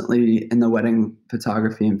constantly in the wedding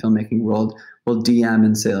photography and filmmaking world. Will DM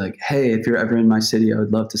and say hey, if you're ever in my city, I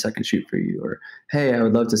would love to second shoot for you. Or, hey, I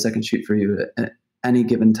would love to second shoot for you at any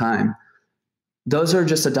given time. Those are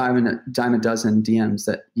just a dime a dozen DMs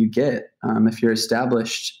that you get if you're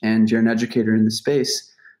established and you're an educator in the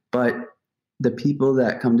space. But the people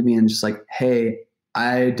that come to me and just hey,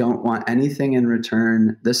 I don't want anything in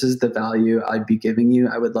return. This is the value I'd be giving you.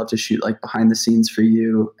 I would love to shoot behind the scenes for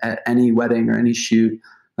you at any wedding or any shoot,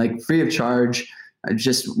 free of charge. I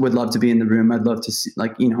just would love to be in the room. I'd love to see,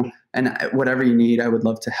 and whatever you need, I would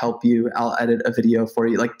love to help you. I'll edit a video for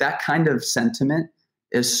you. That kind of sentiment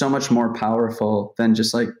is so much more powerful than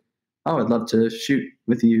just oh, I'd love to shoot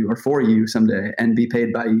with you or for you someday and be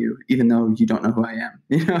paid by you, even though you don't know who I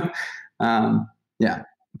am. Yeah.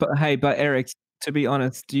 But hey, Eric, to be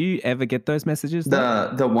honest, do you ever get those messages?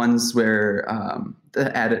 The ones where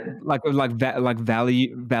the added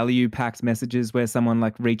value packed messages where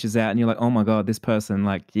someone reaches out and you're like, oh my God, this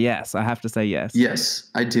person, yes, I have to say yes. Yes,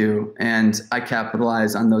 I do, and I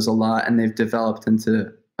capitalize on those a lot, and they've developed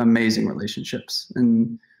into amazing relationships.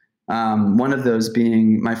 And one of those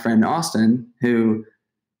being my friend Austin, who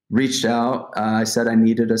reached out. I said I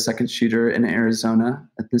needed a second shooter in Arizona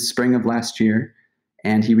at the spring of last year.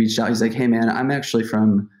 And he reached out. He's like, hey, man, I'm actually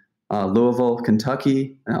from Louisville,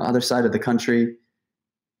 Kentucky, other side of the country.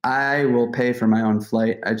 I will pay for my own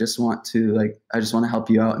flight. I just want to help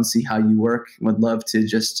you out and see how you work. Would love to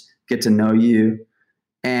just get to know you.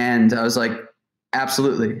 And I was like,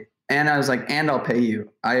 absolutely. And I was like, and I'll pay you.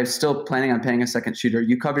 I am still planning on paying a second shooter.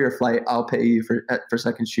 You cover your flight. I'll pay you for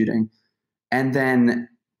second shooting. And then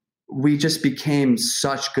we just became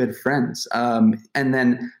such good friends. And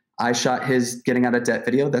then I shot his getting out of debt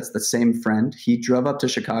video. That's the same friend. He drove up to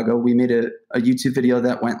Chicago. We made a YouTube video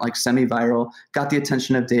that went semi-viral, got the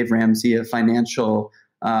attention of Dave Ramsey, a financial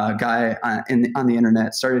guy on the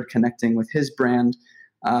internet, started connecting with his brand.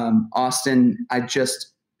 Austin, I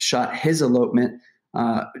just shot his elopement,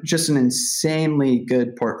 just an insanely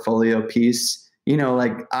good portfolio piece,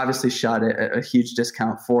 like obviously shot it at a huge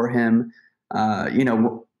discount for him,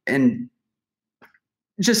 and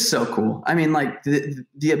just so cool. I mean, like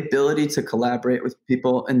the ability to collaborate with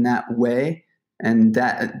people in that way, and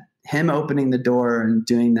that him opening the door and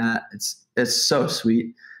doing that, it's so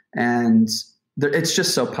sweet. And it's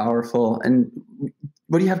just so powerful. And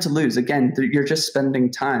what do you have to lose? Again, you're just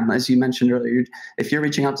spending time. As you mentioned earlier, if you're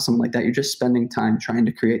reaching out to someone like that, you're just spending time trying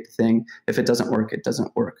to create the thing. If it doesn't work, it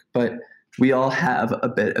doesn't work. But we all have a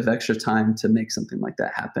bit of extra time to make something like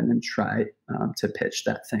that happen and try to pitch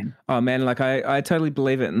that thing. Oh man, like I totally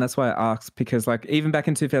believe it. And that's why I asked, because like even back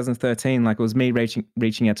in 2013, like it was me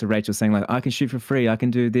reaching out to Rachel saying like, I can shoot for free. I can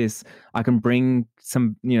do this. I can bring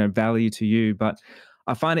some, value to you. But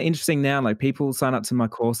I find it interesting now, like people sign up to my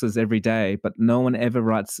courses every day, but no one ever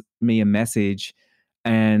writes me a message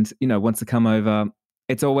and, wants to come over.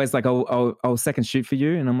 It's always like, I'll second shoot for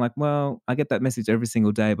you. And I'm like, well, I get that message every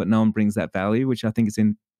single day, but no one brings that value, which I think is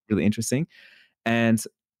really interesting. And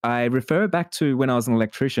I refer back to when I was an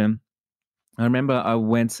electrician. I remember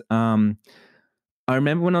when I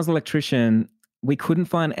was an electrician, we couldn't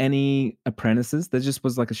find any apprentices. There just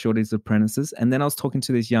was like a shortage of apprentices. And then I was talking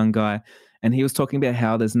to this young guy and he was talking about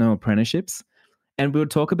how there's no apprenticeships. And we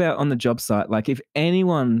would talk about on the job site, like if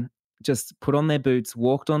anyone just put on their boots,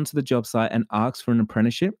 walked onto the job site and asked for an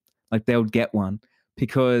apprenticeship, like they would get one,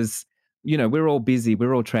 because, we're all busy.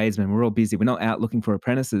 We're all tradesmen. We're all busy. We're not out looking for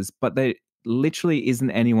apprentices, but there literally isn't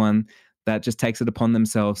anyone that just takes it upon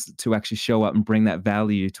themselves to actually show up and bring that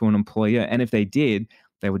value to an employer. And if they did,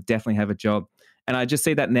 they would definitely have a job. And I just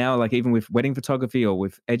see that now, like even with wedding photography or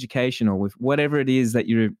with education or with whatever it is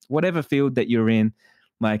whatever field that you're in,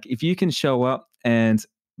 like if you can show up and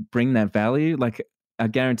bring that value, like I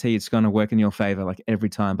guarantee it's going to work in your favor like every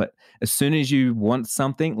time. But as soon as you want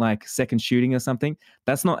something like second shooting or something,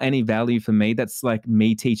 that's not any value for me. That's like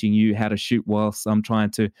me teaching you how to shoot whilst I'm trying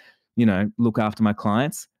to, look after my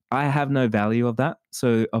clients. I have no value of that.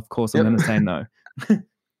 So of course I'm going to say no.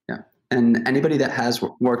 Yeah. And anybody that has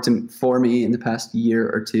worked for me in the past year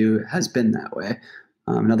or two has been that way.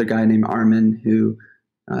 Another guy named Armin who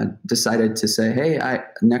decided to say, hey,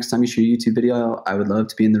 next time you shoot a YouTube video, I would love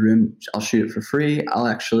to be in the room. I'll shoot it for free. I'll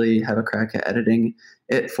actually have a crack at editing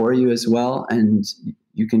it for you as well. And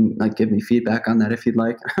you can like give me feedback on that if you'd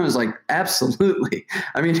like. I was like, absolutely.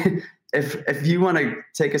 I mean, if you want to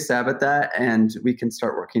take a stab at that and we can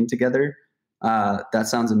start working together, that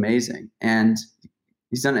sounds amazing. And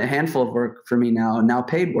he's done a handful of work for me now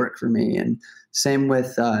paid work for me. And same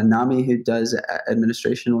with Nami, who does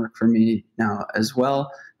administration work for me now as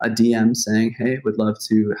well. A DM saying, hey, would love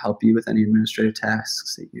to help you with any administrative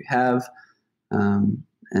tasks that you have.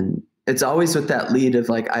 And it's always with that lead of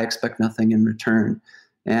like, I expect nothing in return.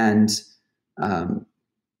 And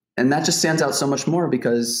that just stands out so much more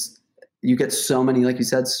because you get so many, like you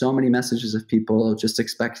said, so many messages of people just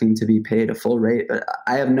expecting to be paid a full rate, but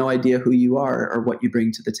I have no idea who you are or what you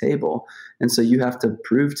bring to the table. And so you have to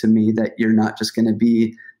prove to me that you're not just going to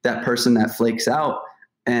be that person that flakes out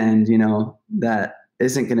and, that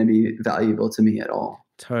isn't going to be valuable to me at all.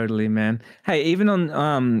 Totally, man. Hey, even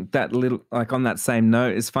on that little, like on that same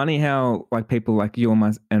note, it's funny how like people like you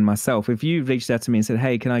and myself, if you reached out to me and said,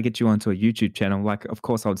 hey, can I get you onto a YouTube channel? Like, of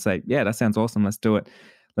course I would say, yeah, that sounds awesome. Let's do it.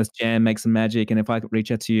 Let's jam, make some magic. And if I could reach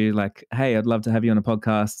out to you like, hey, I'd love to have you on a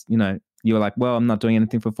podcast, you were like, well, I'm not doing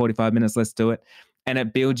anything for 45 minutes. Let's do it. And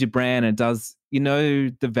it builds your brand. It does,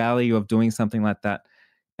 the value of doing something like that.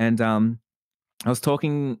 And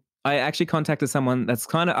I actually contacted someone that's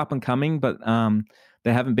kind of up and coming, but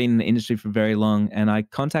they haven't been in the industry for very long. And I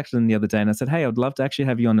contacted them the other day and I said, hey, I'd love to actually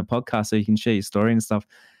have you on the podcast so you can share your story and stuff.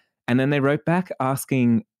 And then they wrote back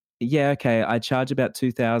asking, yeah, okay, I charge about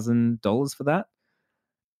 $2,000 for that.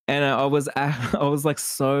 And I was like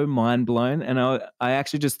so mind blown. And I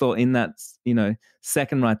actually just thought in that,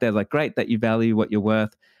 second right there, like, great that you value what you're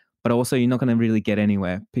worth, but also you're not going to really get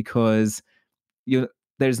anywhere because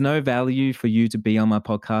there's no value for you to be on my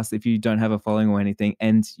podcast if you don't have a following or anything,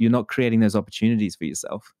 and you're not creating those opportunities for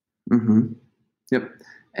yourself. Mm-hmm. Yep.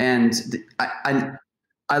 And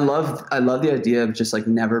I love the idea of just like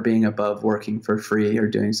never being above working for free or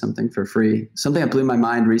doing something for free. Something that blew my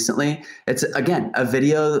mind recently. It's again a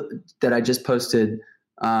video that I just posted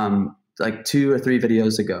like 2 or 3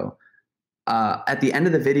 videos ago. At the end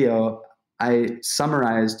of the video, I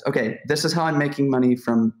summarized, okay, this is how I'm making money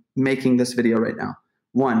from making this video right now.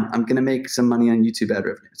 1, I'm going to make some money on YouTube ad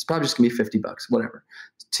revenue. It's probably just going to be $50, whatever.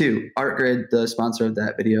 2, ArtGrid, the sponsor of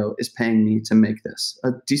that video, is paying me to make this,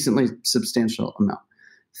 a decently substantial amount.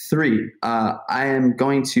 3, I am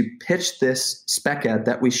going to pitch this spec ad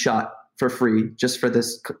that we shot for free just for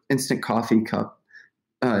this instant coffee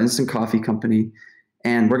company.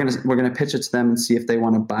 And we're gonna pitch it to them and see if they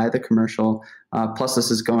want to buy the commercial. Plus, this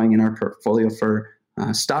is going in our portfolio for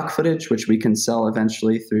stock footage, which we can sell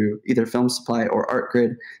eventually through either Film Supply or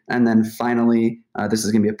ArtGrid. And then finally, this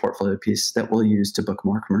is going to be a portfolio piece that we'll use to book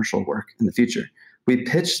more commercial work in the future. We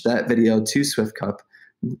pitched that video to SwiftCup,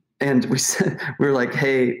 and we were like,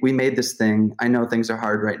 "Hey, we made this thing. I know things are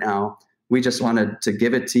hard right now. We just wanted to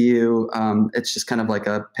give it to you. It's just kind of like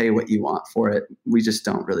a pay what you want for it. We just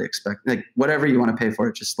don't really expect, like, whatever you want to pay for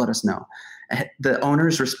it, just let us know." The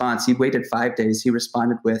owner's response, he waited 5 days. He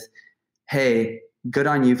responded with, "Hey, good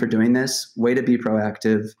on you for doing this. Way to be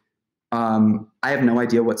proactive. I have no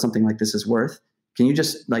idea what something like this is worth. Can you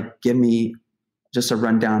just like give me just a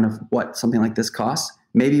rundown of what something like this costs?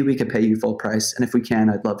 Maybe we could pay you full price. And if we can,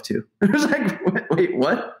 I'd love to." I was like, wait,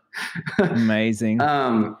 what? Amazing.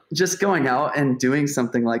 Just going out and doing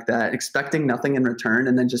something like that, expecting nothing in return,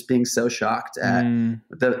 and then just being so shocked at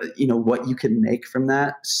what you can make from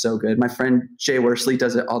that. So good. My friend Jay Worsley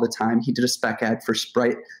does it all the time. He did a spec ad for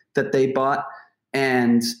Sprite that they bought,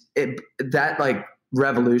 and that like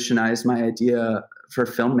revolutionized my idea for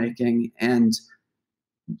filmmaking. And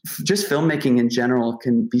just filmmaking in general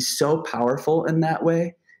can be so powerful in that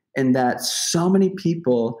way, and that so many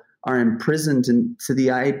people are imprisoned into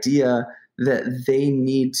the idea that they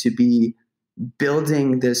need to be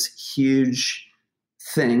building this huge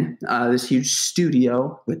thing, this huge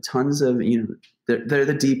studio with tons of, they're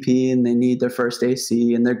the DP and they need their first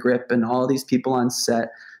AC and their grip and all these people on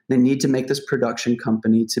set. They need to make this production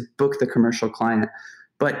company to book the commercial client.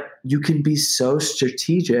 But you can be so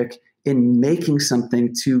strategic in making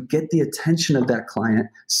something to get the attention of that client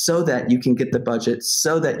so that you can get the budget,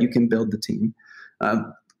 so that you can build the team.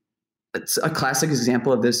 It's a classic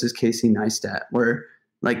example of this is Casey Neistat, where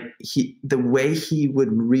like the way he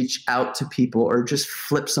would reach out to people or just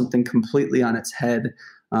flip something completely on its head.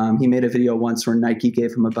 He made a video once where Nike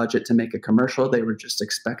gave him a budget to make a commercial. They were just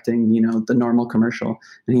expecting, the normal commercial,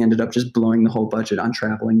 and he ended up just blowing the whole budget on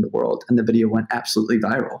traveling the world. And the video went absolutely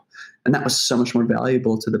viral. And that was so much more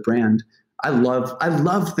valuable to the brand. I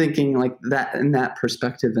love thinking like that, in that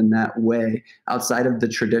perspective, in that way, outside of the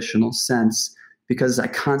traditional sense, because I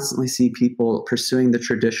constantly see people pursuing the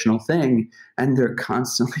traditional thing and they're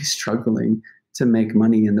constantly struggling to make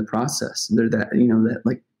money in the process. They're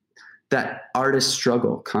that artist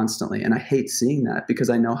struggle constantly. And I hate seeing that because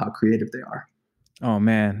I know how creative they are. Oh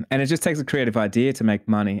man. And it just takes a creative idea to make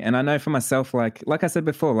money. And I know for myself, like I said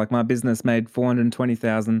before, like my business made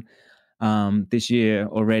 $420,000 this year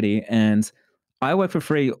already. And I work for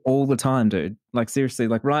free all the time, dude. Like seriously,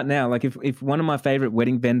 like right now, like if one of my favorite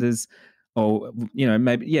wedding vendors or,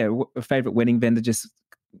 a favorite wedding vendor just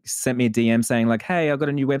sent me a DM saying like, "Hey, I got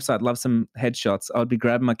a new website, love some headshots." I'd be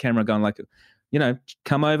grabbing my camera going like,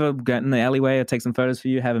 come over, get in the alleyway, I'll take some photos for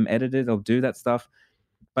you, have them edited, I'll do that stuff.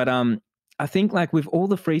 But I think like with all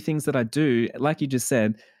the free things that I do, like you just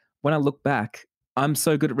said, when I look back, I'm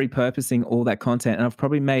so good at repurposing all that content, and I've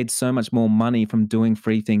probably made so much more money from doing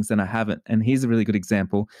free things than I haven't. And here's a really good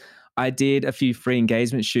example. I did a few free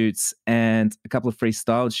engagement shoots and a couple of free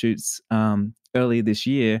styled shoots earlier this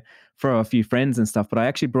year for a few friends and stuff, but I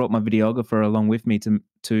actually brought my videographer along with me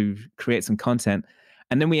to create some content.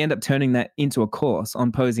 And then we end up turning that into a course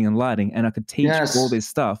on posing and lighting, and I could teach all this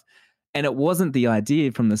stuff. And it wasn't the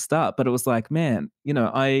idea from the start, but it was like, man,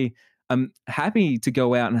 I'm happy to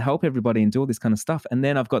go out and help everybody and do all this kind of stuff. And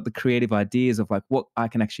then I've got the creative ideas of like what I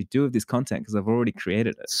can actually do with this content because I've already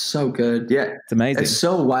created it. So good. Yeah. It's amazing. It's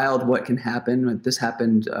so wild what can happen. This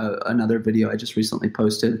happened, another video I just recently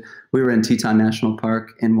posted. We were in Teton National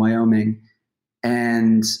Park in Wyoming,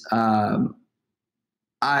 and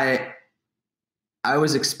I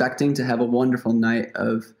was expecting to have a wonderful night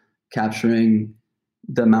of capturing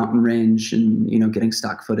the mountain range and, getting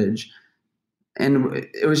stock footage. And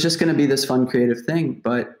it was just going to be this fun, creative thing.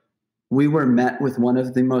 But we were met with one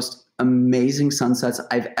of the most amazing sunsets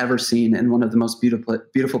I've ever seen and one of the most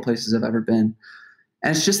beautiful places I've ever been.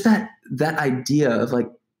 And it's just that idea of like,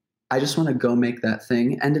 I just want to go make that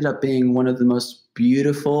thing, ended up being one of the most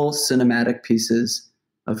beautiful cinematic pieces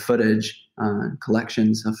of footage,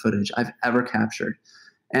 collections of footage I've ever captured.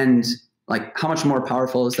 And like, how much more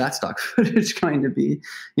powerful is that stock footage going to be?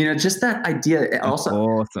 Just that idea. It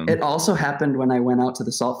also happened when I went out to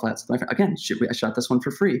the Salt Flats. Again, I shot this one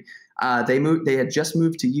for free. They had just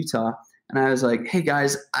moved to Utah, And I was like, hey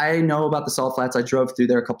guys, I know about the Salt Flats. I drove through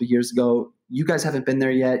there a couple years ago. You guys haven't been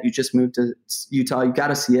there yet. You just moved to Utah. You got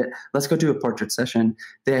to see it. Let's go do a portrait session.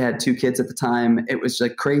 They had 2 kids at the time. It was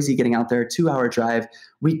like crazy getting out there, 2-hour drive.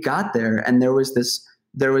 We got there and there was this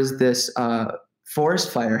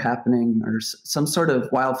forest fire happening, or some sort of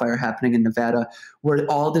wildfire happening in Nevada, where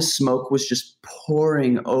all this smoke was just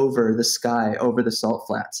pouring over the sky, over the Salt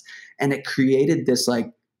Flats. And it created this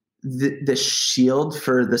like this shield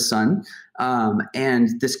for the sun,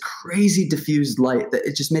 and this crazy diffused light that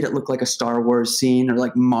it just made it look like a Star Wars scene or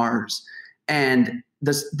like Mars. And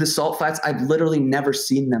the Salt Flats, I've literally never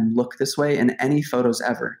seen them look this way in any photos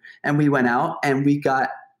ever. And we went out and we got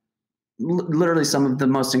literally some of the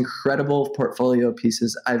most incredible portfolio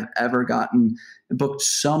pieces I've ever gotten. I booked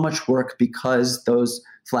so much work because those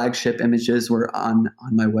flagship images were on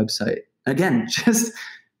my website. Again,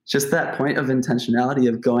 just that point of intentionality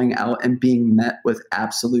of going out and being met with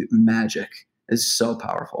absolute magic is so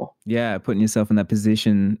powerful. Yeah, putting yourself in that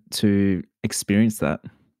position to experience that.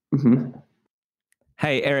 Mm-hmm.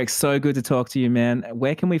 Hey, Eric, so good to talk to you, man.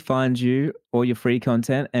 Where can we find you or your free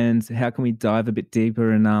content, and how can we dive a bit deeper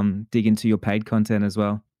and dig into your paid content as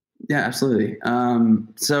well? Yeah, absolutely.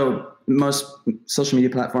 So most social media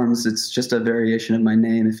platforms, it's just a variation of my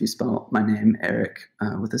name. If you spell my name, Eric,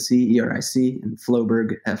 with a C, E-R-I-C, and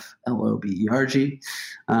Floberg, F-L-O-B-E-R-g.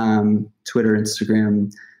 Twitter,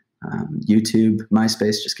 Instagram, YouTube,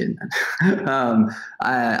 MySpace, just kidding.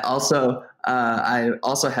 I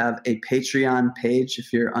also have a Patreon page.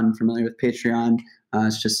 If you're unfamiliar with Patreon,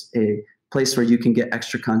 it's just a place where you can get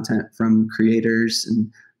extra content from creators,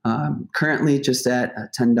 and currently just at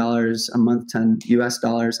 $10 a month, $10 US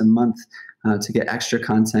a month, to get extra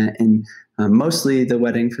content in mostly the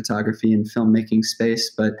wedding photography and filmmaking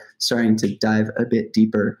space, but starting to dive a bit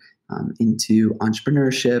deeper into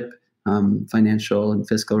entrepreneurship, financial and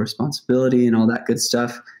fiscal responsibility, and all that good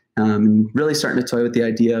stuff. And really starting to toy with the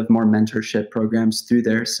idea of more mentorship programs through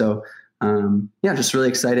there. So yeah, just really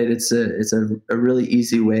excited. It's a really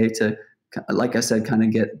easy way to, like I said, kind of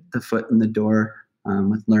get the foot in the door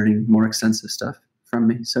with learning more extensive stuff from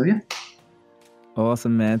me. So yeah.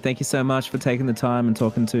 Awesome, man. Thank you so much for taking the time and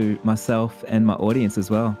talking to myself and my audience as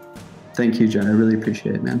well. Thank you, John. I really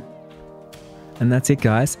appreciate it, man. And that's it,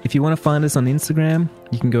 guys. If you want to find us on Instagram,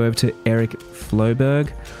 you can go over to Eric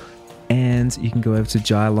Floberg, and you can go over to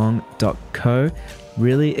jailong.co.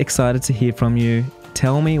 Really excited to hear from you.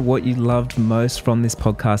 Tell me what you loved most from this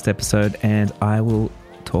podcast episode, and I will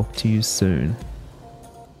talk to you soon.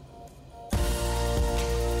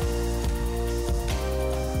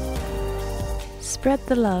 Spread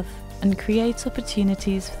the love and create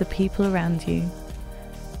opportunities for the people around you.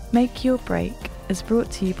 Make Your Break is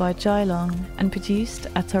brought to you by Jailong and produced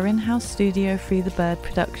at our in-house studio Free the Bird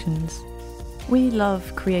Productions. We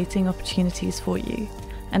love creating opportunities for you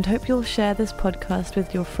and hope you'll share this podcast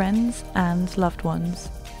with your friends and loved ones.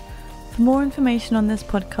 For more information on this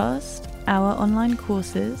podcast, our online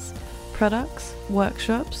courses, products,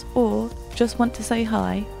 workshops, or just want to say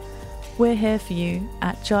hi, we're here for you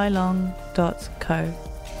at jailong.co.